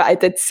high. But I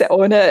did sit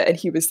on it and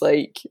he was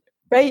like,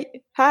 right,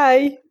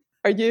 hi,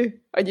 are you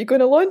going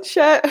to launch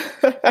it?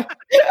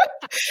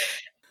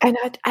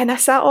 And I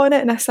sat on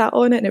it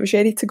and it was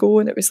ready to go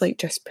and it was like,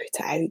 just put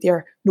it out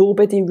there.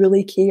 Nobody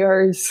really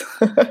cares.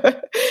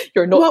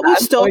 You're not. What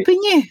was stopping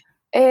you?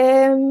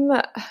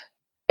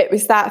 It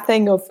was that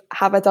thing of,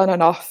 have I done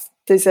enough?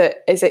 Is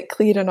it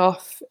clear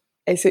enough?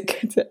 Is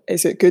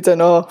it good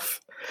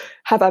enough?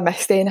 Have I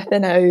missed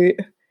anything out?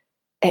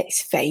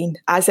 It's fine.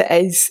 As it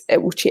is,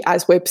 it will change.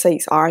 As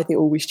websites are, they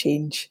always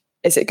change.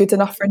 Is it good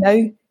enough for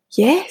now?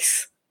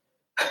 Yes.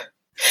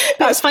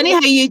 That's funny how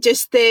you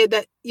just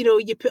that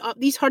you put up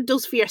these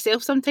hurdles for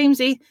yourself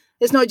sometimes.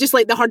 It's not just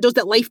like the hurdles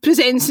that life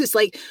presents. It's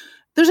like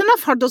there's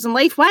enough hurdles in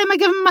life. Why am I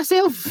giving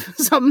myself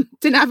some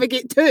to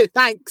navigate to?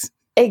 Thanks.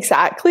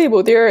 Exactly.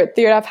 Well, there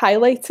I've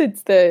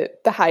highlighted the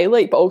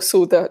highlight, but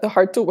also the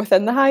hurdle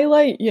within the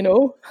highlight. You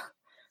know,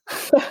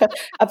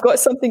 I've got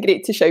something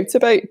great to shout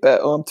about,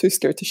 but I'm too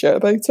scared to shout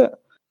about it.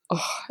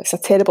 Oh, it's a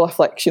terrible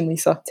affliction,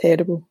 Lisa.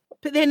 Terrible.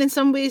 But then, in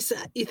some ways,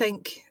 you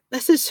think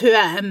this is who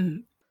I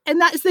am. And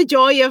that's the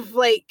joy of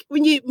like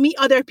when you meet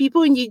other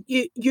people and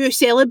you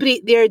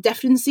celebrate their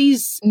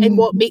differences and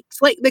what makes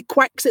like the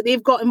quirks that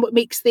they've got and what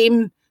makes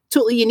them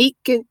totally unique,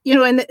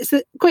 and it's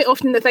quite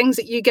often the things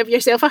that you give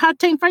yourself a hard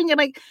time for, and you're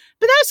like,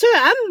 but that's who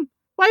I am.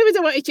 Why would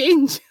I want to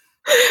change?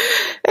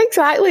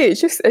 Exactly.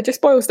 It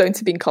just boils down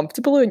to being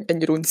comfortable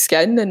in your own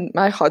skin. And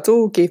my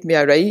Huddle gave me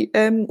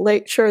a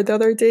lecture the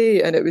other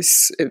day, and it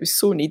was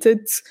so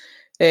needed.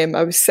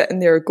 I was sitting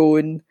there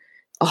going,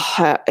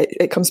 oh,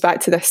 it comes back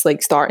to this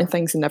like starting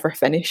things and never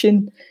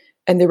finishing.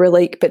 And they were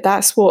like, but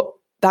that's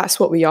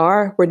what we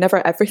are. We're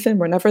never everything.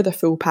 We're never the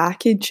full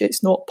package.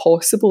 It's not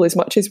possible, as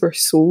much as we're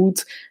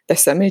sold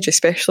this image,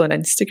 especially on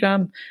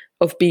Instagram,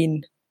 of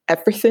being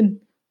everything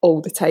all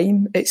the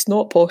time. It's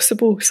not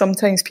possible.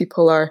 Sometimes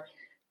people are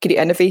great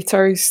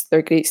innovators,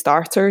 they're great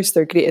starters,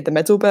 they're great at the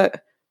middle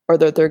bit, or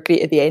they're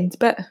great at the end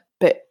bit.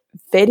 But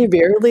very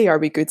rarely are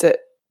we good at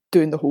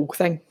doing the whole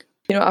thing.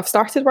 I've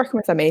started working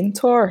with a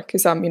mentor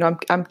because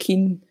I'm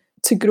keen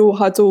to grow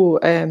Huddle,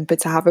 but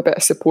to have a bit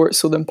of support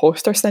so the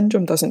imposter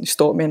syndrome doesn't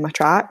stop me in my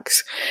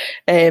tracks.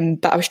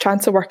 But I was trying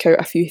to work out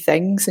a few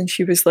things, and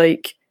she was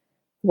like,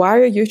 why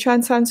are you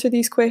trying to answer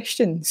these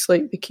questions?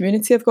 Like, the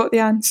community have got the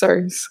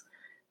answers.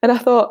 And I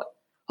thought,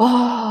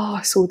 oh,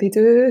 so they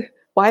do.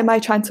 Why am I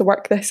trying to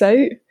work this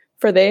out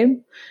for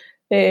them?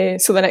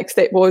 So the next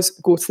step was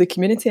go to the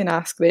community and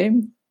ask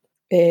them.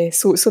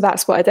 So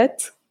that's what I did.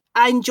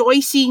 I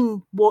enjoy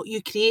seeing what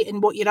you create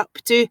and what you're up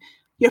to.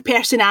 Your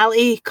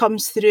personality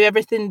comes through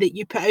everything that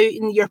you put out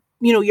in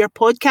your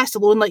podcast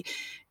alone. Like,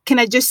 can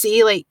I just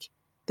say, like,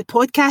 the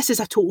podcast is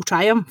a total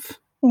triumph.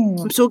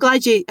 I'm so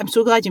glad you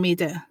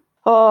made it.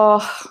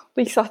 Oh,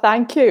 Lisa,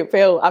 thank you.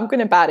 Well, I'm going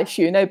to embarrass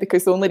you now,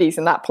 because the only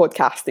reason that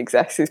podcast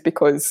exists is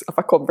because of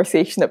a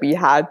conversation that we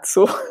had.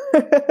 So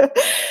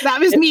that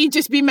was me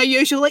just being my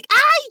usual, like,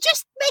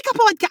 just make a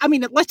podcast. I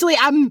mean, literally,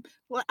 I'm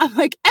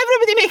like,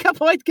 everybody make a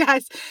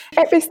podcast.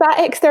 It was that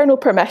external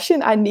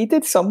permission. I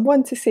needed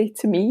someone to say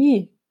to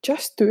me,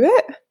 just do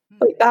it.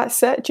 Like,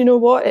 that's it. Do you know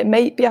what? It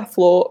might be a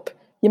flop.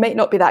 You might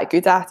not be that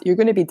good at it. You're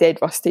going to be dead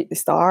rusty at the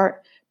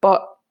start.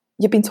 But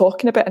you've been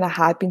talking about it, and I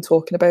had been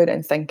talking about it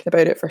and thinking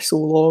about it for so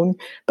long,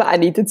 but I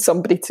needed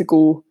somebody to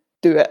go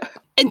do it.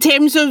 In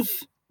terms of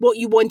what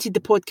you wanted the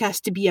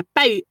podcast to be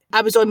about,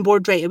 I was on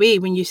board right away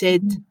when you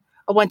said,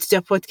 I wanted to do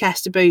a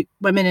podcast about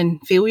women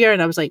and failure,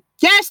 and I was like,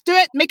 yes, do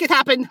it, make it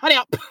happen, hurry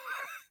up.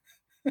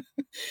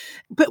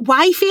 But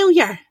why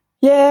failure?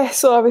 Yeah,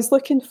 so I was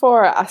looking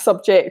for a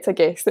subject, I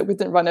guess, that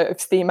wouldn't run out of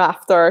steam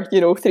after,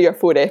 3 or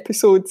 4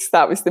 episodes.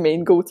 That was the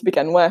main goal to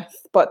begin with.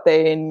 But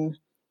then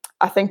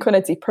I think on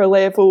a deeper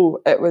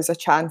level, it was a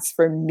chance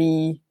for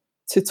me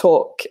to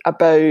talk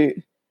about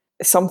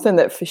something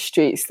that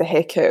frustrates the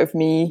heck out of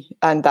me,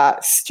 and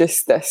that's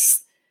just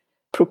this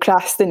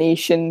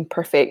procrastination,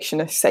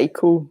 perfectionist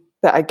cycle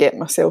that I get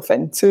myself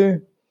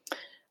into.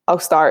 I'll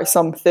start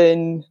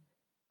something,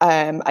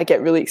 I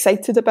get really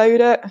excited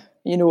about it.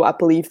 I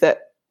believe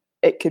that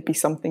it could be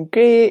something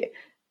great,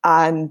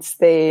 and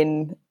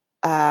then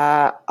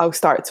I'll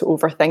start to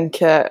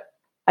overthink it.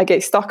 I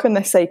get stuck on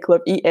this cycle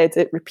of eat,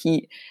 edit,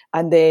 repeat,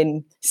 and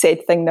then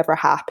said thing never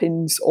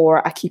happens,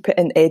 or I keep it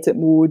in edit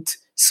mode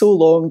so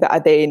long that I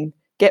then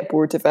get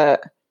bored of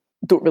it,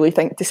 don't really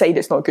decide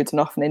it's not good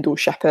enough, and then don't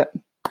ship it.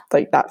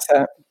 Like, that's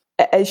it.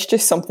 It is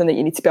just something that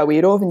you need to be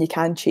aware of, and you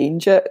can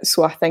change it.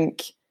 So I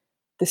think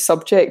the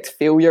subject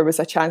failure was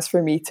a chance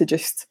for me to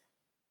just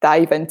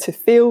dive into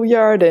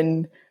failure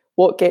and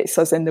what gets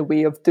us in the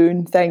way of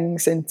doing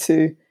things, and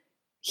to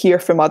hear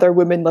from other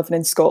women living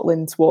in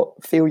Scotland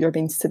what failure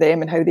means to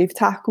them and how they've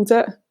tackled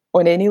it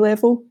on any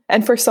level.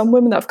 And for some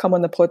women that have come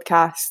on the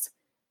podcast,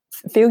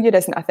 failure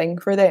isn't a thing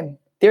for them.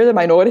 They're the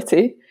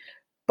minority,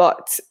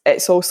 but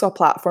it's also a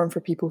platform for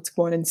people to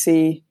go on and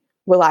say,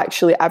 well,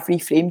 actually, I've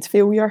reframed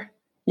failure.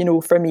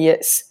 For me,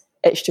 it's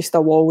just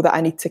a wall that I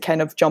need to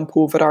kind of jump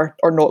over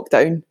or knock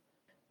down.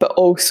 But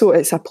also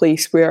it's a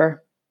place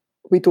where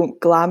we don't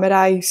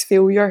glamorise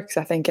failure, because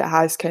I think it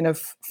has kind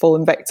of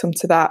fallen victim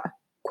to that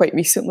quite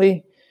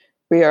recently,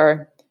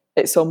 where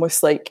it's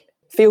almost like,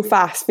 fail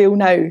fast, fail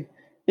now,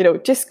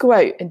 just go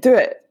out and do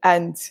it,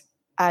 and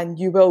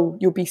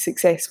you'll be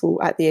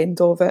successful at the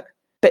end of it.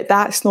 But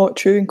that's not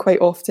true, and quite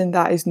often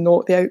that is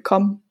not the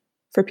outcome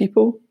for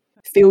people.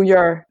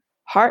 Failure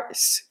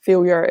hurts,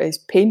 failure is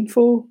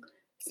painful,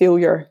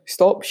 failure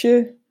stops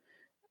you,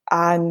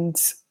 and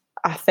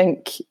I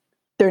think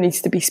there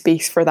needs to be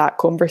space for that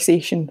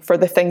conversation, for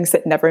the things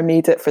that never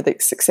made it, for the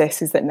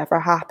successes that never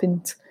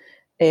happened.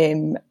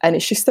 And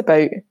it's just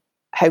about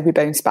how we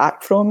bounce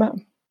back from it,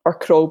 or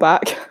crawl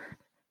back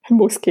in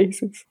most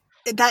cases.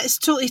 That's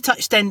totally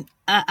touched in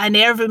a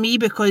nerve of me,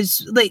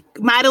 because like,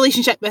 my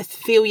relationship with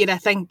failure, I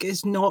think,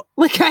 is not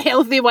like a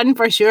healthy one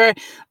for sure.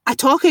 I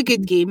talk a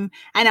good game,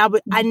 and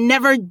I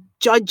never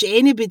judge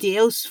anybody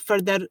else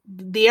for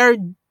their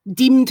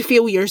deemed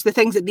failures, the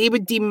things that they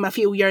would deem a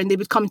failure, and they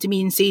would come to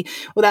me and say,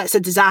 well, that's a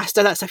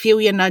disaster, that's a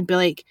failure, and I'd be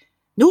like,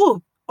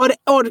 no,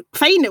 or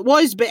fine, it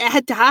was, but it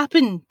had to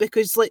happen,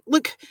 because like,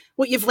 look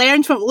what you've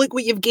learned from it, look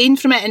what you've gained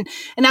from it,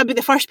 and I'd be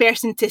the first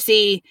person to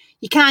say,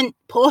 you can't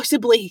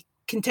possibly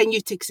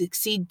continue to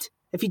succeed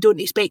if you don't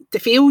expect to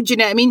fail, do you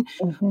know what I mean?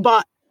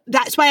 But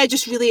that's why I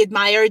just really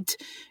admired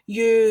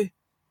you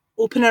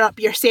opening up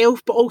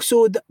yourself, but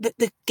also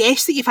the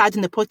guests that you've had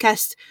in the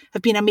podcast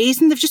have been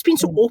amazing. They've just been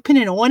so open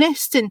and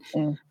honest, and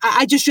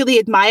I just really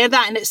admire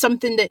that, and it's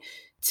something that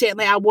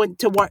certainly I want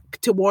to work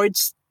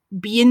towards,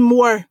 being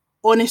more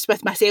honest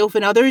with myself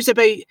and others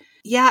about,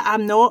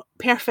 I'm not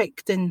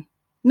perfect, and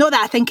not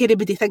that I think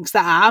anybody thinks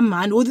that I am.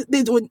 I know that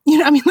they don't, you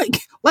know what I mean? Like,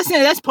 listening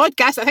to this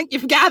podcast, I think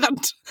you've gathered.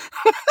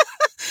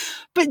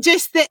 But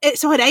just that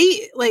it's all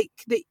right, like,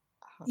 that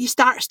you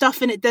start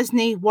stuff and it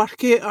doesn't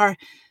work out, or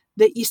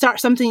that you start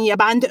something and you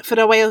abandon it for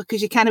a while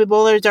because you can't be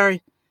bothered. Or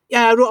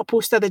I wrote a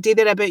post the other day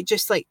there about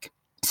just like,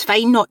 it's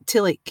fine not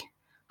to like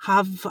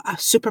have a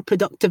super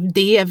productive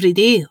day every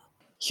day.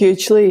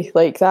 Hugely.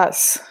 Like, I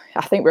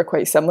think we're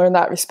quite similar in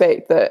that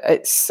respect, that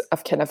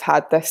I've kind of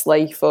had this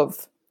life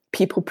of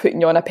people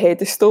putting you on a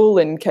pedestal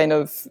and kind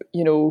of,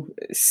 you know,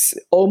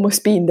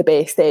 almost being the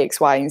best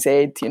X, Y, and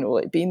Z, you know,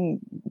 like being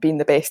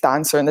the best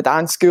dancer in the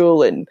dance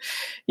school, and,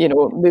 you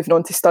know, moving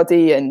on to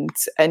study, and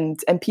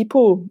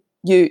people,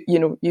 you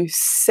know, you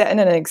sit in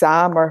an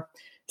exam or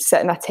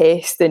sit in a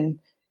test, and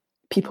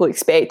people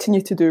expecting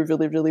you to do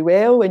really, really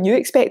well, and you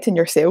expecting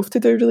yourself to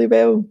do really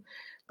well.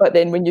 But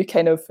then when you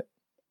kind of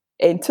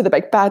enter the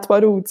big bad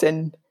world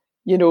and,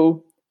 you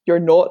know, you're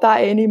not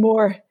that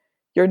anymore,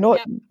 you're not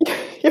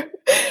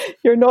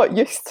you're not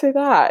used to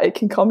that. It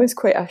can come as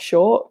quite a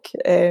shock,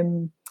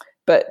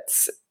 but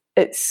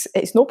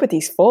it's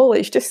nobody's fault.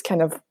 It's just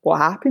kind of what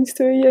happens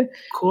to you.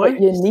 But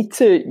you need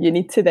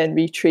to then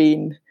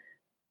retrain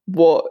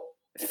what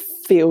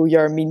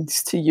failure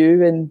means to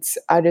you. And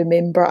I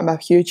remember, I'm a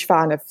huge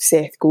fan of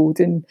Seth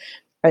Godin,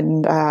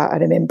 and I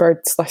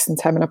remembered listening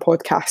to him in a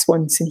podcast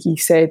once, and he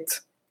said,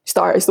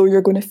 "Start as though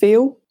you're going to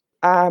fail."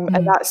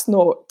 And that's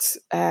not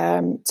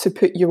to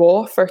put you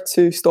off or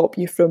to stop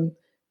you from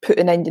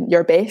putting in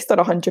your best or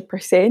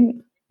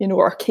 100%, you know,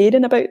 or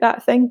caring about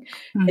that thing.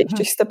 It's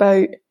just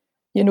about,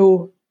 you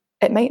know,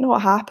 it might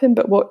not happen,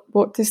 but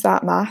what does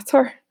that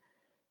matter?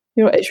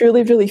 You know, it's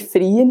really, really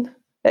freeing.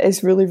 It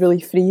is really,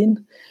 really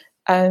freeing.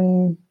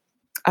 And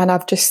I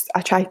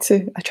try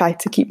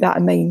to keep that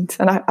in mind.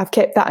 And I've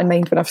kept that in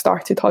mind when I've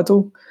started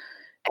Huddle.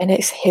 And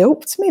it's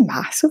helped me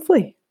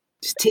massively.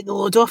 Just take the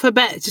load off a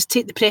bit. Just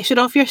take the pressure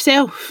off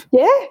yourself.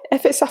 Yeah,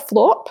 if it's a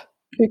flop,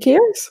 who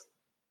cares?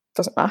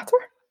 Doesn't matter.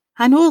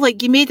 I know,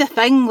 like, you made a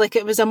thing, like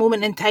it was a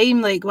moment in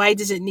time. Like, why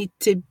does it need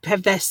to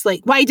have this?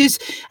 Like, why does,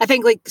 I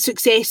think, like,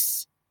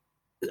 success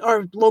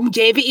or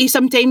longevity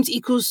sometimes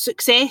equals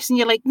success? And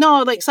you're like,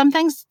 no, like, some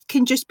things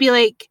can just be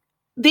like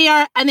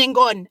there and then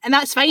gone, and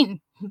that's fine.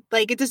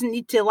 Like, it doesn't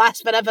need to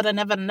last forever and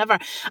ever and ever.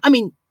 I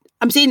mean,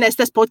 I'm saying this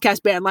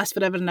podcast better last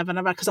forever and ever and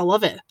ever because I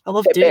love it. I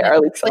love doing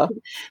it. Like,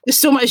 there's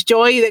so much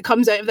joy that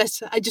comes out of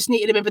this. I just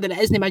need to remember that it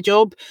isn't my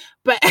job.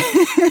 But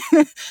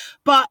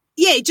but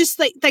yeah, just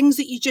like things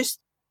that you just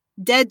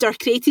did or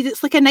created,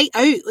 it's like a night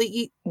out. Like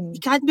you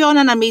can't be on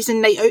an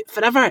amazing night out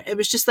forever. It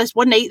was just this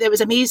one night that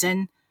was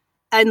amazing.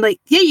 And like,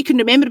 yeah, you can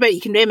remember about it,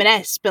 you can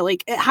reminisce, but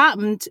like it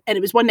happened and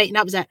it was one night and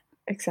that was it.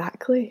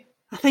 Exactly.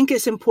 I think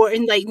it's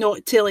important, like,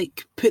 not to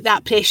like put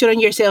that pressure on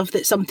yourself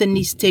that something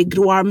needs to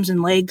grow arms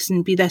and legs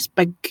and be this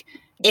big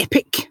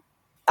epic.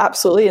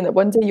 Absolutely, and that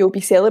one day you'll be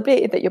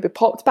celebrated, that you'll be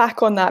popped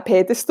back on that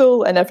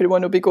pedestal, and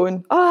everyone will be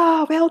going,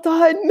 well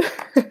done."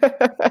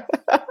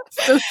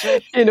 So true.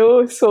 You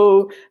know,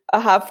 so I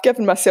have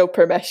given myself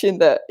permission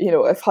that, you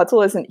know, if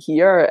Huddle isn't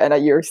here in a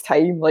year's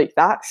time, like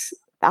that's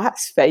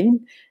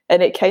fine,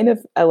 and it kind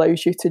of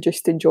allows you to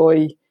just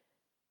enjoy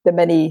the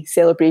mini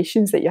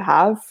celebrations that you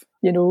have.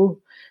 You know,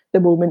 the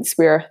moments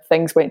where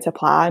things went to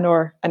plan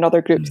or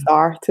another group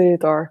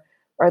started or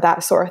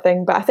that sort of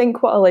thing. But I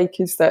think what I like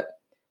is that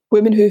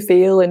Women Who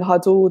Fail in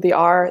Huddle,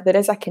 there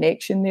is a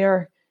connection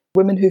there.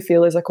 Women Who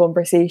Fail is a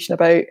conversation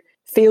about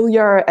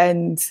failure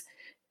and,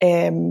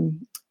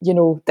 you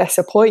know,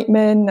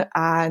 disappointment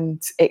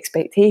and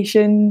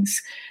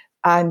expectations.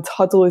 And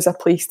Huddle is a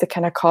place to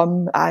kind of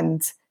come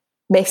and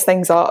mess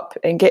things up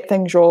and get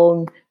things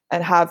wrong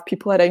and have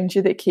people around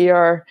you that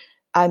care,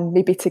 and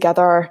maybe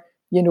together,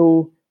 you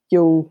know,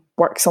 you'll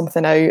work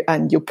something out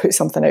and you'll put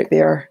something out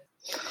there.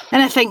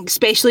 And I think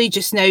especially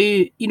just now,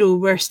 you know,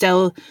 we're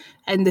still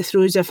in the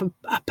throes of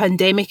a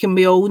pandemic, and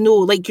we all know,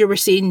 like you were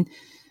saying,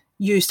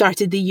 you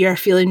started the year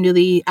feeling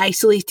really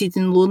isolated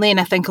and lonely, and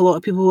I think a lot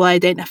of people will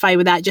identify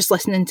with that just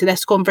listening to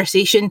this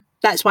conversation.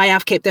 That's why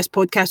I've kept this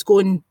podcast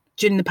going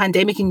during the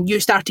pandemic, and you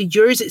started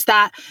yours. It's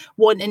that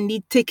want and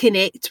need to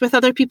connect with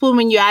other people. And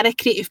when you are a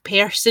creative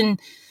person,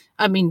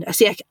 I mean, I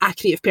say a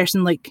creative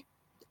person, like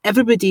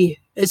everybody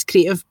is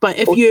creative, but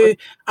if you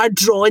are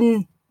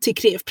drawn to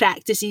creative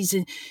practices,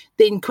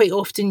 then quite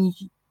often,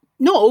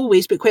 not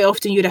always, but quite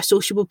often you're a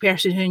sociable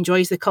person who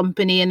enjoys the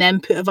company and the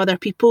input of other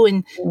people,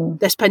 and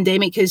this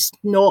pandemic has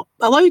not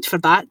allowed for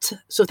that.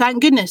 So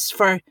thank goodness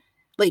for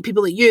like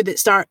people like you that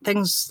start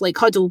things like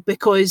Huddle,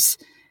 because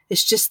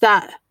it's just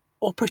that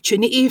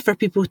opportunity for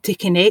people to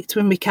connect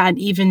when we can't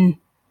even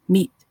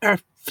meet our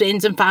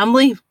friends and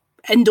family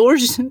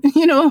indoors.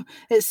 You know,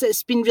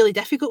 it's been really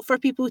difficult for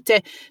people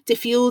to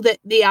feel that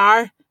they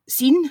are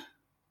seen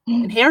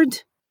and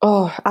heard.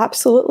 Oh,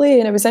 absolutely.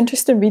 And it was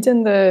interesting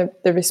reading the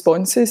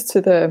responses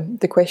to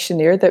the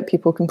questionnaire that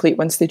people complete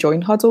once they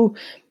join Huddle.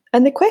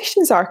 And the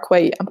questions are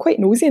I'm quite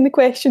nosy in the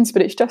questions,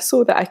 but it's just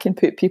so that I can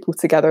put people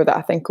together that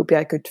I think will be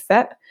a good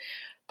fit.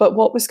 But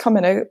what was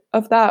coming out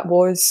of that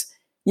was,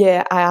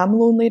 yeah, I am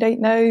lonely right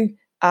now.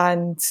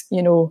 And,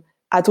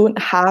 I don't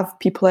have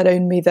people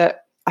around me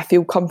that I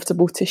feel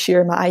comfortable to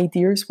share my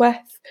ideas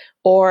with,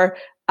 or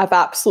I've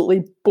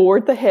absolutely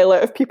bored the hell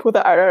out of people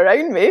that are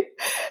around me.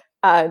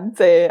 And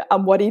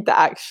I'm worried that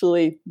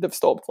actually they've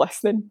stopped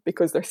listening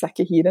because they're sick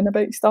of hearing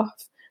about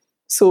stuff.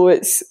 So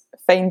it's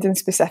finding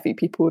specific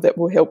people that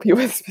will help you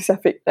with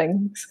specific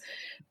things.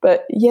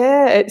 But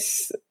yeah,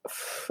 it's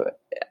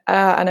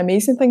an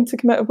amazing thing to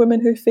come out of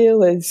Women Who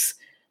Fail is,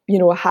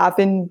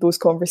 having those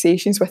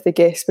conversations with the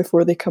guests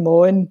before they come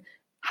on,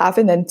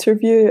 having an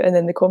interview, and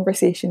then the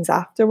conversations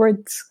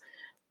afterwards.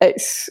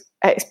 It's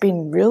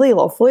been really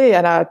lovely,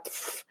 and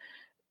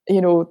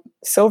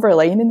silver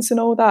linings and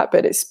all that,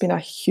 but it's been a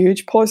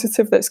huge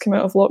positive that's come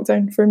out of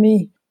lockdown for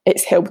me.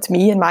 It's helped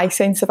me in my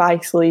sense of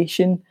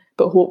isolation,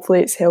 but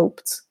hopefully it's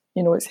helped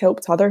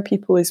other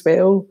people as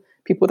well.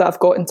 People that have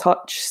got in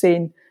touch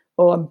saying,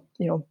 oh, I'm,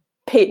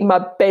 painting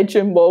my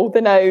bedroom wall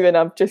now and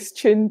I've just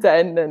tuned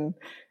in, and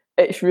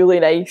it's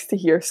really nice to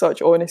hear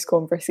such honest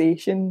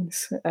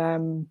conversations.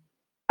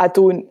 I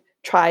don't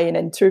try and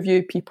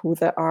interview people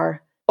that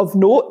are of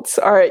note,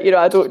 or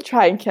I don't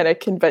try and kind of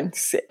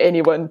convince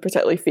anyone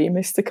particularly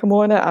famous to come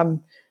on it.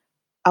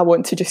 I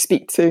want to just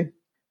speak to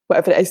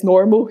whatever it is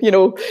normal,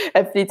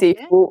 everyday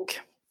folk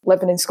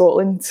living in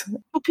Scotland.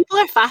 Well, people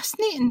are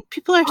fascinating.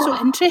 People are so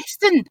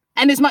interesting.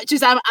 And as much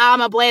as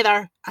I'm a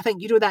blether, I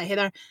think you know that,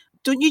 Heather,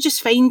 don't you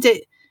just find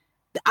it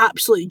the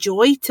absolute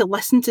joy to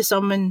listen to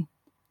someone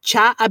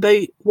chat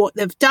about what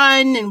they've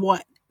done and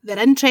what their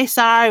interests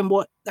are and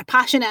what they're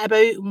passionate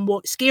about and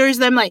what scares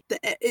them? Like,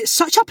 it's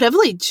such a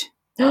privilege.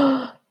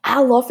 I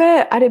love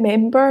it. I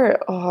remember,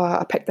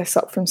 I picked this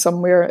up from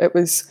somewhere. It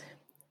was,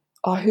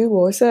 who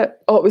was it?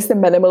 Oh, it was The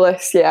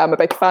Minimalist. Yeah, I'm a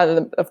big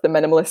fan of the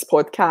Minimalist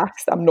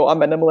podcast. I'm not a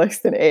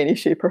minimalist in any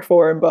shape or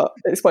form, but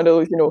it's one of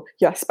those,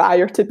 you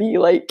aspire to be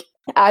like.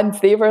 And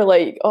they were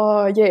like,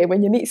 oh yeah,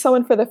 when you meet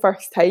someone for the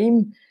first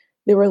time,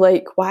 they were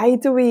like, why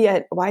do we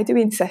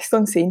insist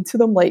on saying to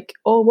them like,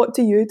 oh, what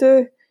do you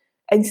do?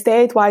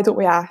 Instead, why don't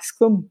we ask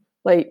them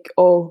like,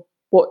 oh,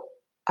 what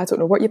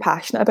you're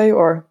passionate about,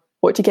 or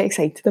what do you get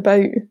excited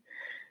about?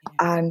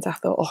 And I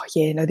thought, oh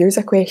yeah, now there's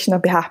a question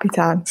I'd be happy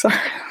to answer.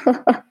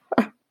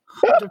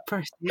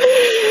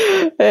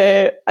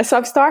 100%. So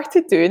I've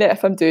started doing it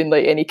if I'm doing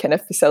like any kind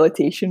of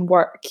facilitation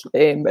work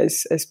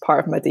as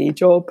part of my day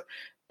job.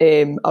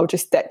 I'll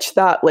just ditch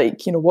that, like,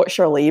 what's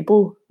your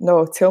label?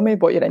 No, tell me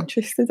what you're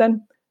interested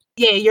in.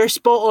 Yeah, you're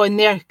spot on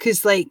there,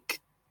 because like,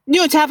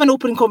 to have an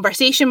open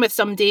conversation with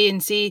somebody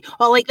and say,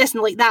 oh, I like this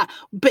and like that,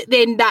 but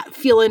then that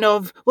feeling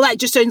of, well, that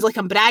just sounds like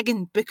I'm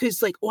bragging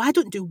because like, oh, I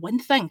don't do one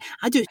thing,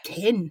 I do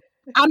 10.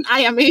 Aren't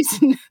I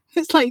amazing?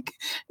 It's like,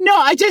 no,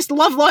 I just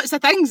love lots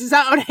of things. Is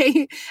that all right?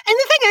 And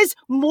the thing is,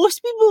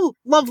 most people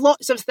love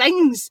lots of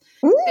things.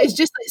 It's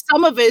just that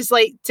some of us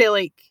like to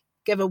like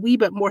give a wee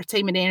bit more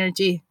time and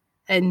energy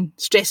and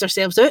stress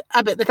ourselves out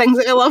about the things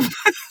that we love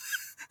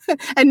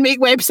and make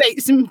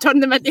websites and turn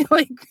them into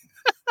like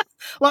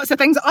lots of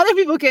things that other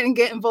people can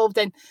get involved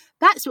in.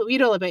 That's what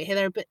we're all about,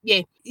 Heather. But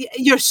yeah,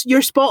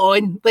 you're spot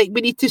on. Like,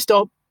 we need to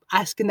stop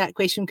asking that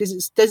question,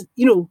 because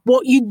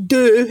what you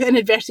do in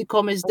inverted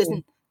commas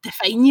doesn't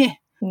define you.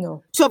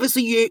 No. So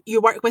obviously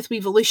you work with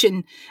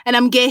Weevolution, and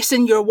I'm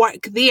guessing your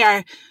work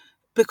there,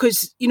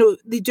 because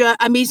they do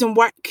amazing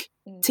work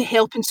to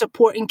help and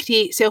support and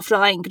create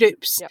self-reliant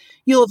groups. Yep.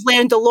 You'll have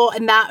learned a lot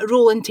in that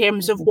role in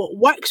terms of what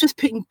works with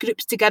putting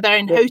groups together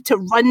and how to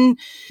run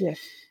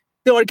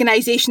the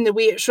organisation the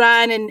way it's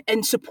ran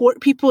and support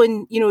people.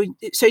 And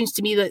it sounds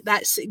to me that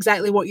that's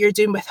exactly what you're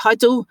doing with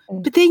Huddle.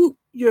 But then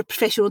you're a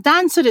professional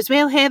dancer as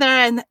well, Heather,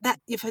 and that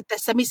you've had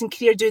this amazing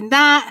career doing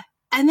that.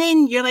 And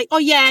then you're like, oh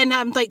yeah, and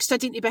I'm like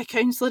studying to be a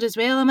counsellor as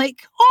well. I'm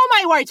like, oh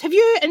my word, have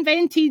you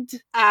invented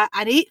an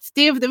 8th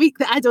day of the week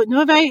that I don't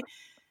know about?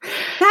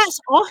 That's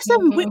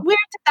awesome. Where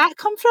did that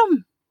come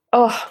from?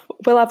 Oh,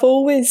 well, I've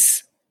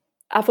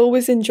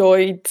always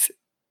enjoyed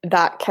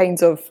that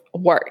kind of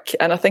work.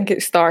 And I think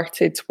it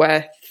started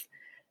with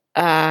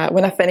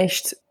when I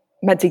finished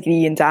my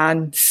degree in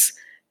dance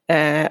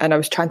and I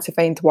was trying to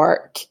find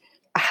work.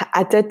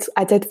 I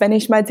did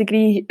finish my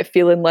degree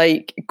feeling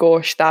like,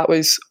 gosh, that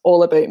was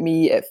all about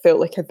me. It felt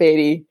like a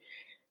very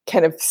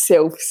kind of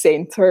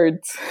self-centered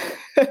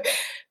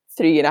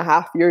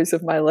 3.5 years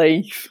of my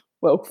life.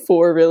 Well,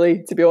 4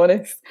 really, to be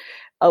honest.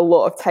 A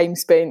lot of time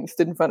spent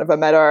stood in front of a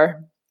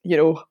mirror,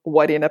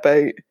 worrying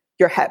about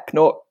your hip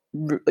not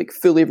like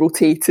fully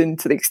rotating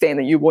to the extent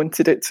that you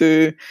wanted it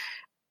to,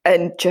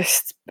 and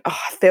just I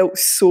felt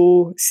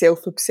so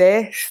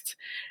self-obsessed.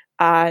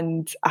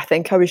 And I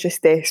think I was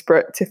just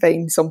desperate to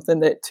find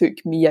something that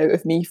took me out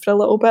of me for a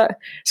little bit.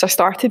 So I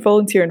started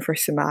volunteering for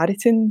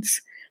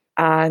Samaritans,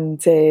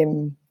 and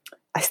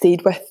I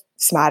stayed with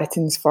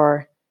Samaritans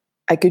for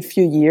a good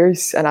few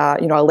years. And I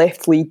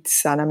left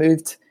Leeds and I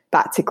moved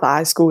back to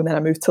Glasgow, and then I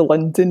moved to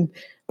London.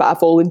 But I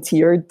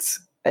volunteered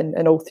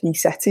in all three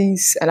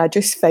cities, and I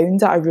just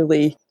found it a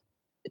really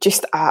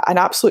an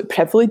absolute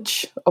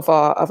privilege of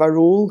a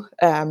role.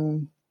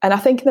 And I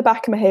think in the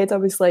back of my head, I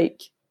was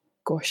like,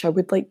 gosh, I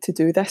would like to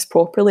do this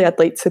properly. I'd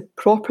like to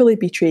properly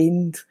be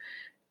trained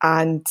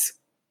and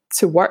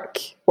to work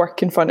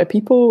in front of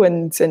people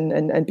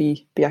and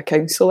be a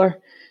counsellor.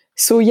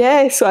 So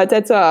yeah, so I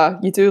did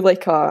you do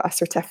like a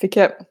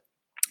certificate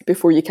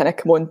before you kind of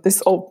come on.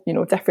 There's all,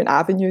 different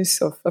avenues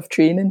of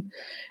training.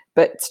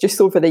 But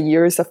just over the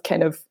years, I've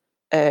kind of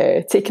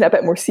taken it a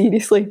bit more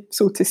seriously,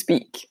 so to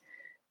speak.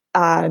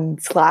 And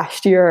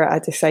last year I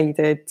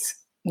decided,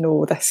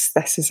 no, this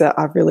is it.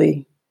 I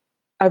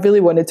really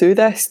want to do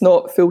this,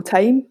 not full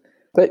time,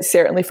 but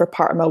certainly for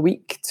part of my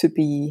week to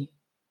be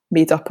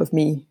made up of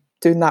me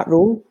doing that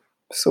role.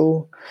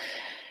 So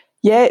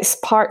yeah, it's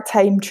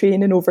part-time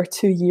training over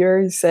 2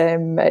 years.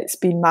 It's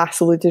been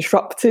massively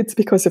disrupted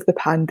because of the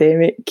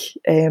pandemic.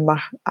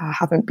 I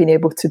haven't been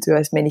able to do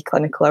as many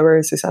clinical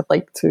hours as I'd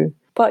like to.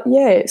 But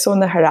yeah, it's on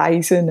the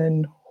horizon,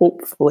 and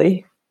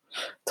hopefully,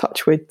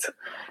 touch wood,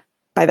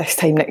 by this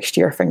time next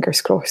year,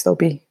 fingers crossed, I'll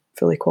be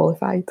fully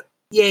qualified.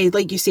 Yeah,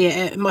 like you say,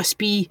 it must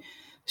be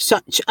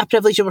such a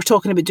privilege. You were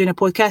talking about doing a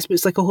podcast, but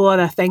it's like a whole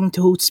other thing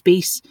to hold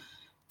space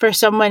for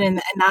someone in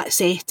that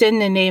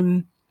setting.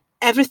 And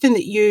everything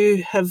that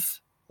you have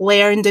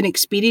learned and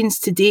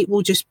experienced to date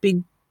will just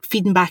be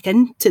feeding back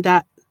into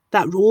that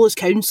role as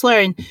counsellor,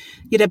 and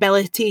your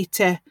ability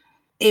to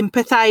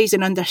empathise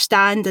and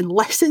understand and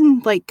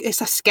listen. Like,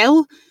 it's a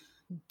skill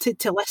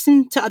to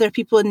listen to other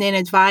people and then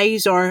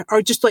advise or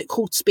just like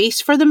hold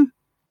space for them.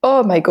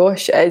 Oh my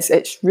gosh,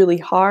 it's really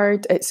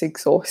hard. It's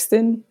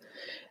exhausting.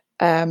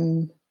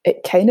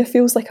 It kind of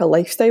feels like a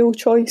lifestyle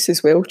choice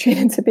as well,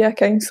 training to be a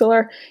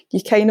counsellor. You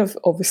kind of,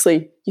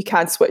 obviously, you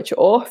can't switch it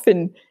off,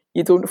 and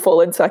you don't fall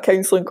into a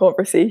counselling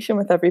conversation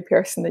with every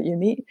person that you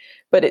meet,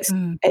 but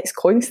it's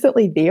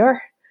constantly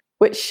there,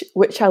 which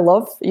I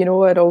love,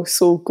 and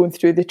also going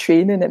through the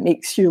training, it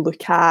makes you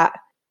look at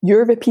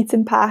your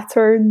repeating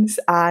patterns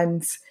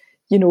and,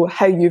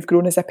 how you've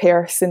grown as a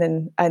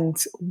person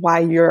and why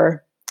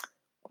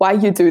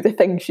you do the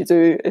things you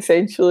do,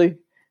 essentially,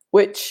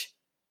 which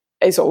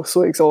is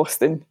also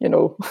exhausting,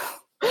 but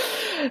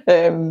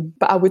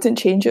I wouldn't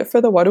change it for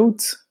the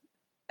world.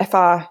 If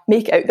I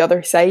make it out the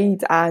other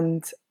side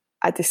and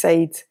I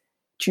decide,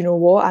 do you know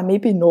what, I'm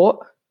maybe not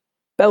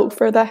built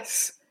for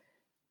this,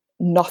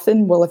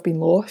 nothing will have been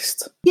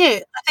lost.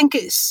 Yeah, I think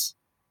it's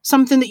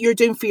something that you're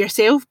doing for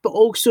yourself, but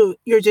also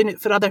you're doing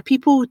it for other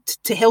people,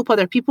 to help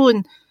other people.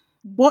 And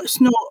what's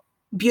not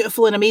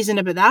beautiful and amazing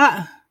about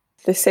that?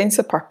 The sense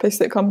of purpose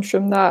that comes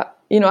from that.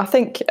 I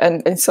think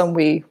in some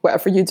way,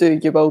 whatever you do,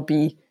 you will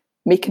be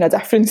making a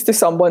difference to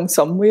someone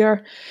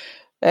somewhere.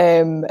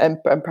 And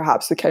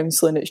perhaps the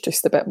counselling, it's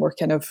just a bit more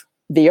kind of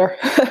there.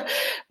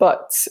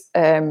 But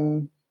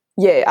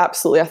yeah,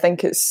 absolutely. I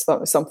think it's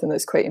something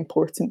that's quite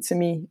important to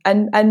me.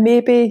 And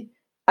maybe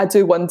I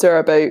do wonder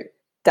about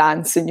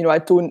dancing.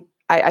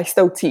 I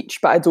still teach,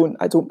 but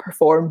I don't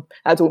perform.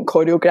 I don't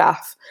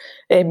choreograph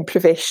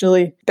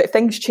professionally. But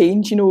things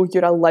change.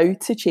 You're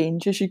allowed to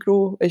change as you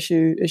grow, as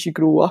you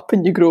grow up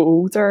and you grow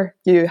older.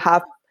 You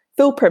have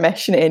full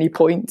permission at any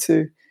point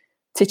to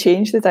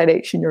change the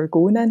direction you're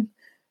going in.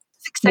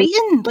 It's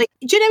exciting. Like,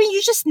 do you know what I mean?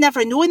 You just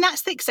never know, and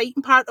that's the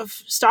exciting part of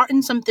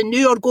starting something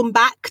new or going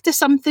back to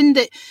something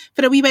that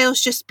for a wee while has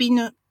just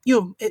been,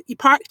 you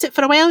parked it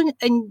for a while,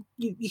 and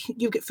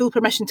you get full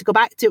permission to go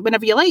back to it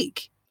whenever you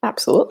like.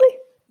 Absolutely.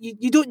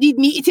 You don't need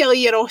me to tell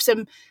you you're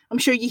awesome. I'm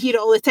sure you hear it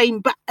all the time,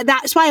 but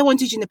that's why I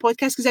wanted you in the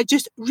podcast, because I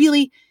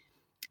really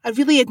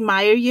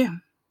admire you.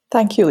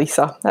 Thank you,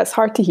 Lisa. That's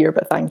hard to hear,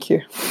 but thank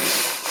you.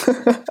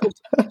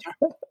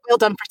 Well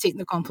done for taking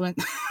the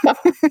compliment.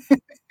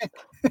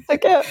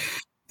 Okay.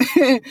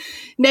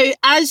 Now,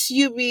 as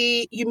you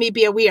may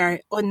be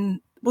aware,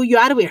 you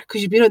are aware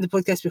because you've been on the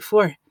podcast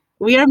before,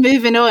 we are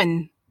moving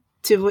on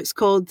to what's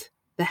called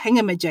the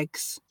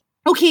Hingamajigs.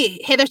 Okay,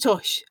 Heather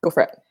Tosh. Go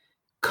for it.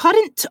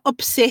 Current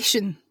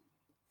obsession.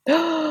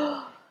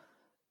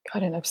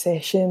 Current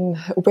obsession.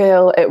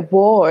 Well, it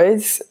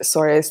was,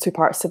 sorry, there's two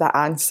parts to that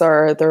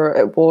answer.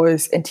 It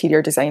was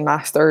interior design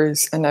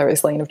masters, and now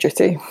it's line of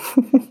duty.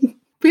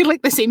 We're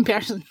like the same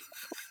person.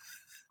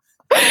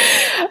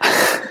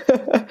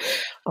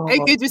 How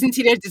good was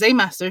interior design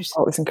masters?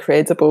 Oh, it was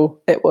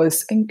incredible. It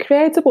was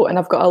incredible, and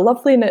I've got a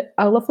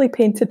lovely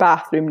painted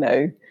bathroom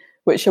now,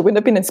 which I wouldn't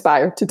have been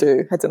inspired to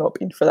do had it not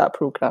been for that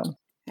programme.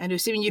 I know,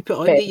 see when you put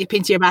on that you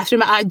painted your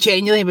bathroom, I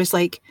genuinely was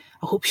like,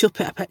 I hope she'll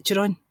put a picture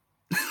on.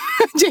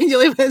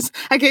 Genuinely was.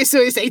 I get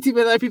so excited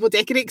when other people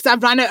decorate, because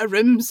I've ran out of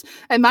rooms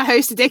in my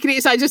house to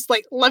decorate, so I just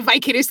like live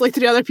vicariously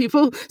through other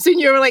people. So when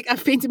you were like,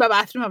 I've painted my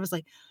bathroom, I was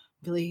like,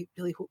 really,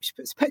 really hope she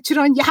puts a picture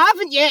on. You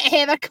haven't yet,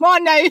 Heather, come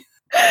on now.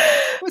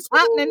 What's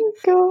happening?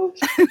 Oh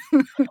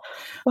gosh.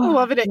 I'm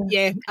loving it.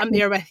 Yeah, I'm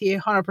there with you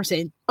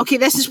 100%. Okay,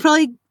 this is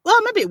probably, well,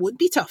 maybe it would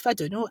be tough, I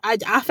don't know.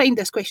 I find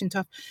this question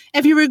tough.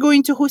 If you were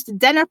going to host a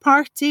dinner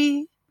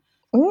party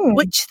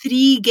Which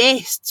 3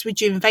 guests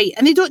would you invite?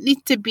 And they don't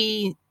need to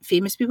be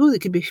famous people. They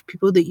could be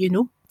people that you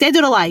know, dead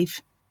or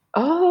alive.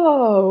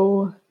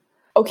 Oh,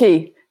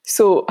 okay.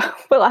 So,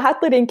 well, I had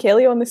Lorraine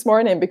Kelly on this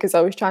morning because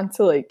I was trying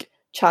to like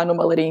channel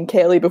my Lorraine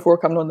Kelly before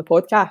coming on the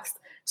podcast.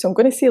 So I'm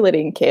going to say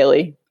Lorraine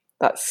Kelly.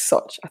 That's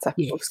such a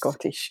typical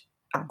Scottish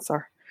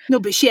answer. No,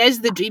 but she is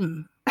the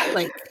dream.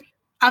 Like,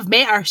 I've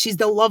met her. She's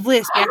the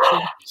loveliest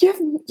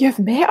person. You've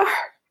met her?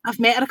 I've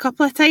met her a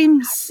couple of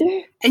times.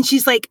 Yeah. And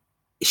she's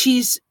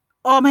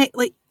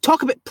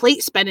talk about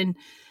plate spinning.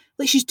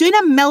 Like, she's doing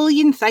a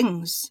million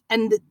things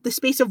in the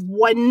space of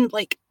 1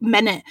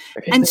 minute,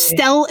 and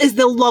still is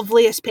the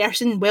loveliest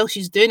person while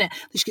she's doing it.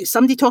 She's got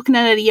somebody talking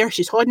in her ear,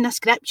 she's holding a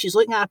script, she's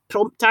looking at a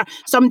prompter,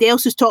 somebody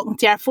else is talking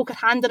to her, folk are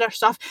handing her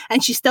stuff,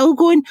 and she's still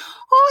going,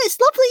 oh, it's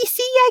lovely to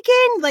see you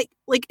again.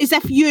 Like as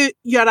if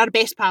you're our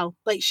best pal.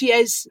 Like, she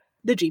is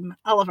the dream.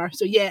 I love her.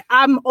 So yeah,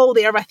 I'm all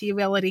there with you,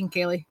 Lorraine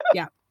Kelly.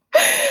 Yeah.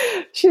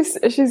 She's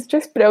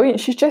just brilliant.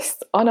 She's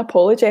just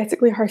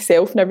unapologetically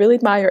herself, and I really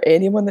admire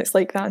anyone that's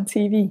like that on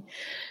TV,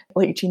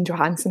 like Jean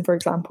Johansson, for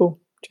example.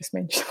 Just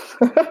mentioned.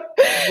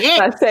 Yeah.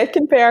 My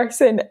second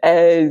person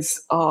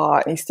is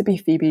it needs to be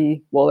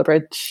Phoebe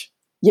Waller-Bridge.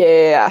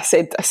 Yeah, I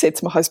said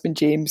to my husband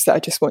James that I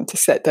just want to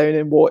sit down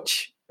and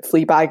watch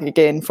Fleabag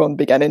again from the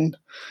beginning.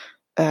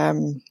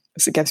 So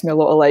it gives me a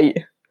lot of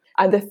light.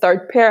 And the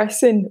third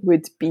person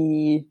would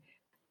be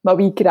my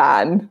wee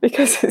gran,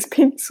 because it's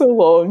been so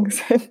long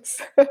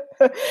since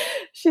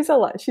she's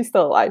alive. She's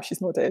still alive. She's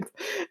not dead.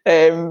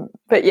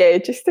 But yeah,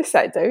 just to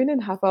sit down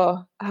and have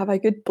a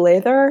good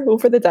blether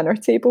over the dinner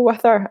table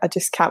with her. I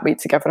just can't wait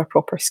to give her a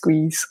proper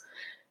squeeze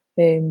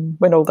when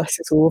all this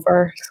is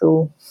over.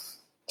 So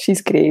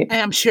she's great.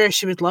 I'm sure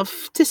she would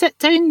love to sit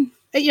down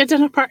at your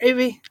dinner party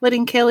with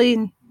Lorraine Kelly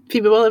and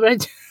Phoebe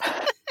Waller-Bridge.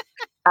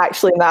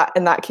 Actually,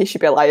 in that case, she'd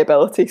be a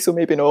liability, so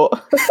maybe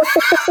not.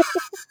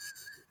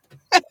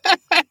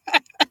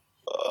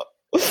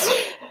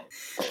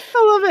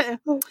 I love it.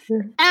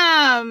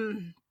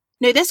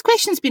 Now this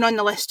question's been on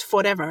the list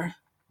forever.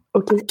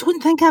 Okay. I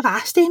don't think I've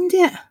asked him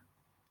yet.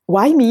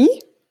 Why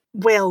me?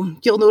 Well,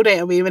 you'll know right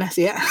away when I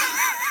say it.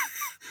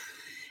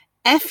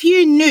 If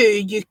you knew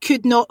you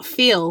could not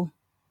fail,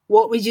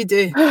 what would you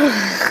do?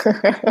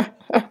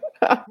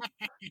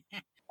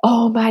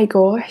 Oh my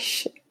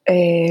gosh.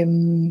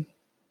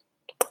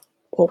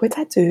 What would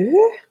I do?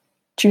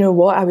 Do you know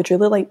what? I would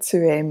really like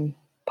to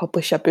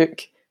publish a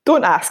book.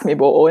 Don't ask me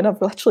what on.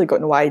 I've literally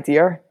got no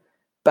idea.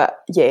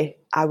 But yeah,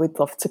 I would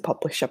love to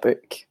publish a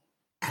book.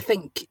 I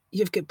think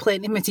you've got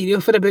plenty of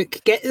material for a book.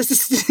 Get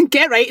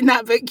writing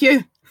that book,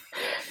 you.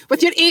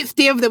 With your 8th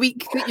day of the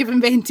week that you've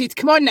invented.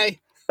 Come on now.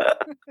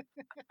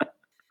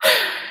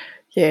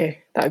 Yeah,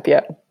 that would be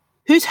it.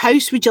 Whose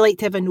house would you like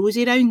to have a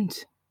nosy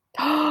round?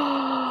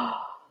 Oh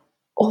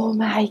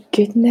my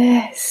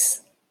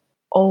goodness.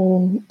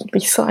 Oh,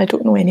 Lisa, I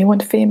don't know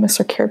anyone famous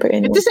or care about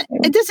anyone.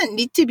 It doesn't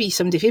need to be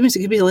somebody famous. It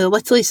could be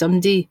literally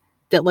somebody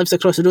that lives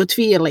across the road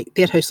for you. Like,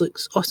 their house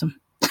looks awesome.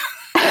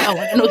 I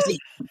want a nosy.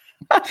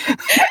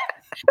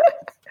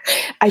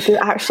 I do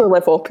actually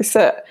live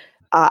opposite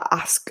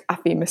a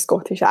famous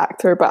Scottish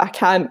actor, but I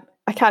can't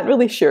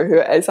really share who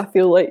it is. I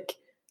feel like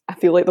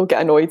they'll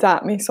get annoyed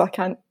at me, so I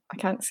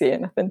can't say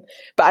anything.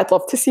 But I'd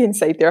love to see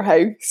inside their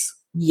house.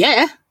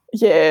 Yeah.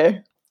 Yeah.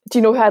 Do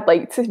you know who I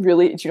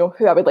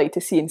would like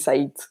to see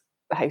inside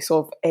the house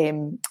of?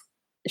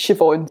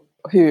 Siobhan,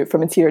 who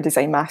from Interior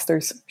Design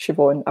Masters,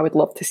 Siobhan. I would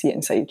love to see it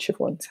inside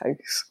Siobhan's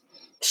house.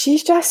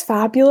 She's just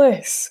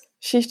fabulous.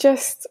 She's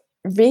just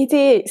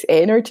radiates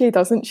energy,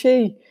 doesn't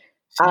she?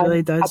 She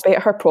really does. I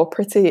bet her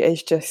property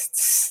is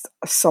just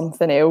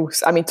something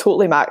else. I mean,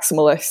 totally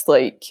maximalist,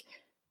 like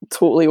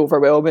totally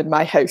overwhelming.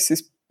 My house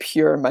is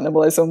pure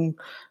minimalism.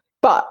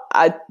 But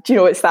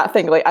it's that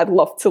thing, like, I'd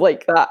love to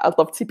like that. I'd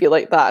love to be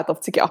like that. I'd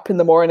love to get up in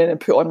the morning and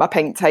put on my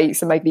pink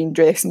tights and my green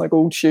dress and my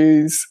gold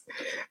shoes.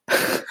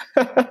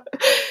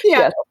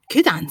 Yeah,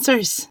 good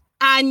answers.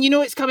 And you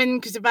know it's coming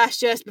because I've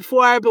asked you this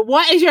before, but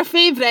what is your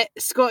favourite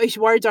Scottish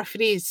word or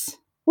phrase?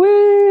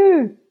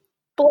 Woo!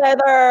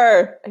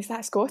 Blether! Is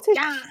that Scottish?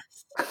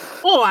 Yes.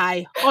 Oh,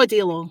 aye. All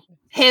day long.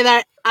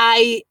 Heather,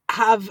 I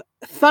have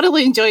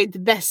thoroughly enjoyed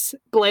this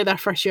blether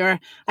for sure.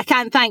 I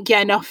can't thank you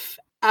enough.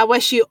 I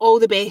wish you all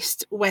the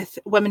best with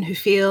Women Who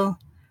Fail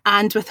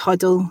and with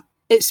Huddle.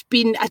 It's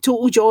been a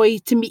total joy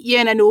to meet you,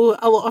 and I know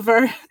a lot of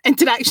our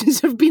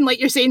interactions have been, like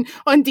you're saying,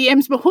 on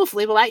DMs, but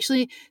hopefully we'll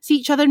actually see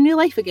each other in real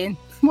life again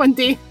one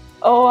day.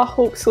 Oh, I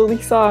hope so,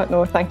 Lisa.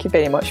 No, thank you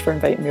very much for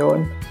inviting me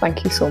on.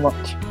 Thank you so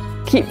much.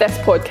 Keep this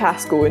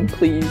podcast going,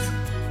 please.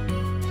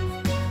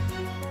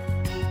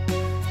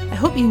 I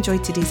hope you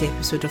enjoyed today's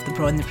episode of The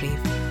Braw and the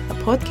Brave, a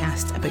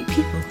podcast about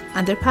people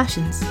and their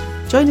passions.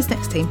 Join us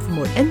next time for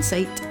more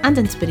insight and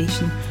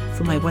inspiration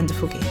from my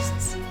wonderful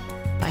guests.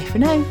 Bye for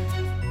now.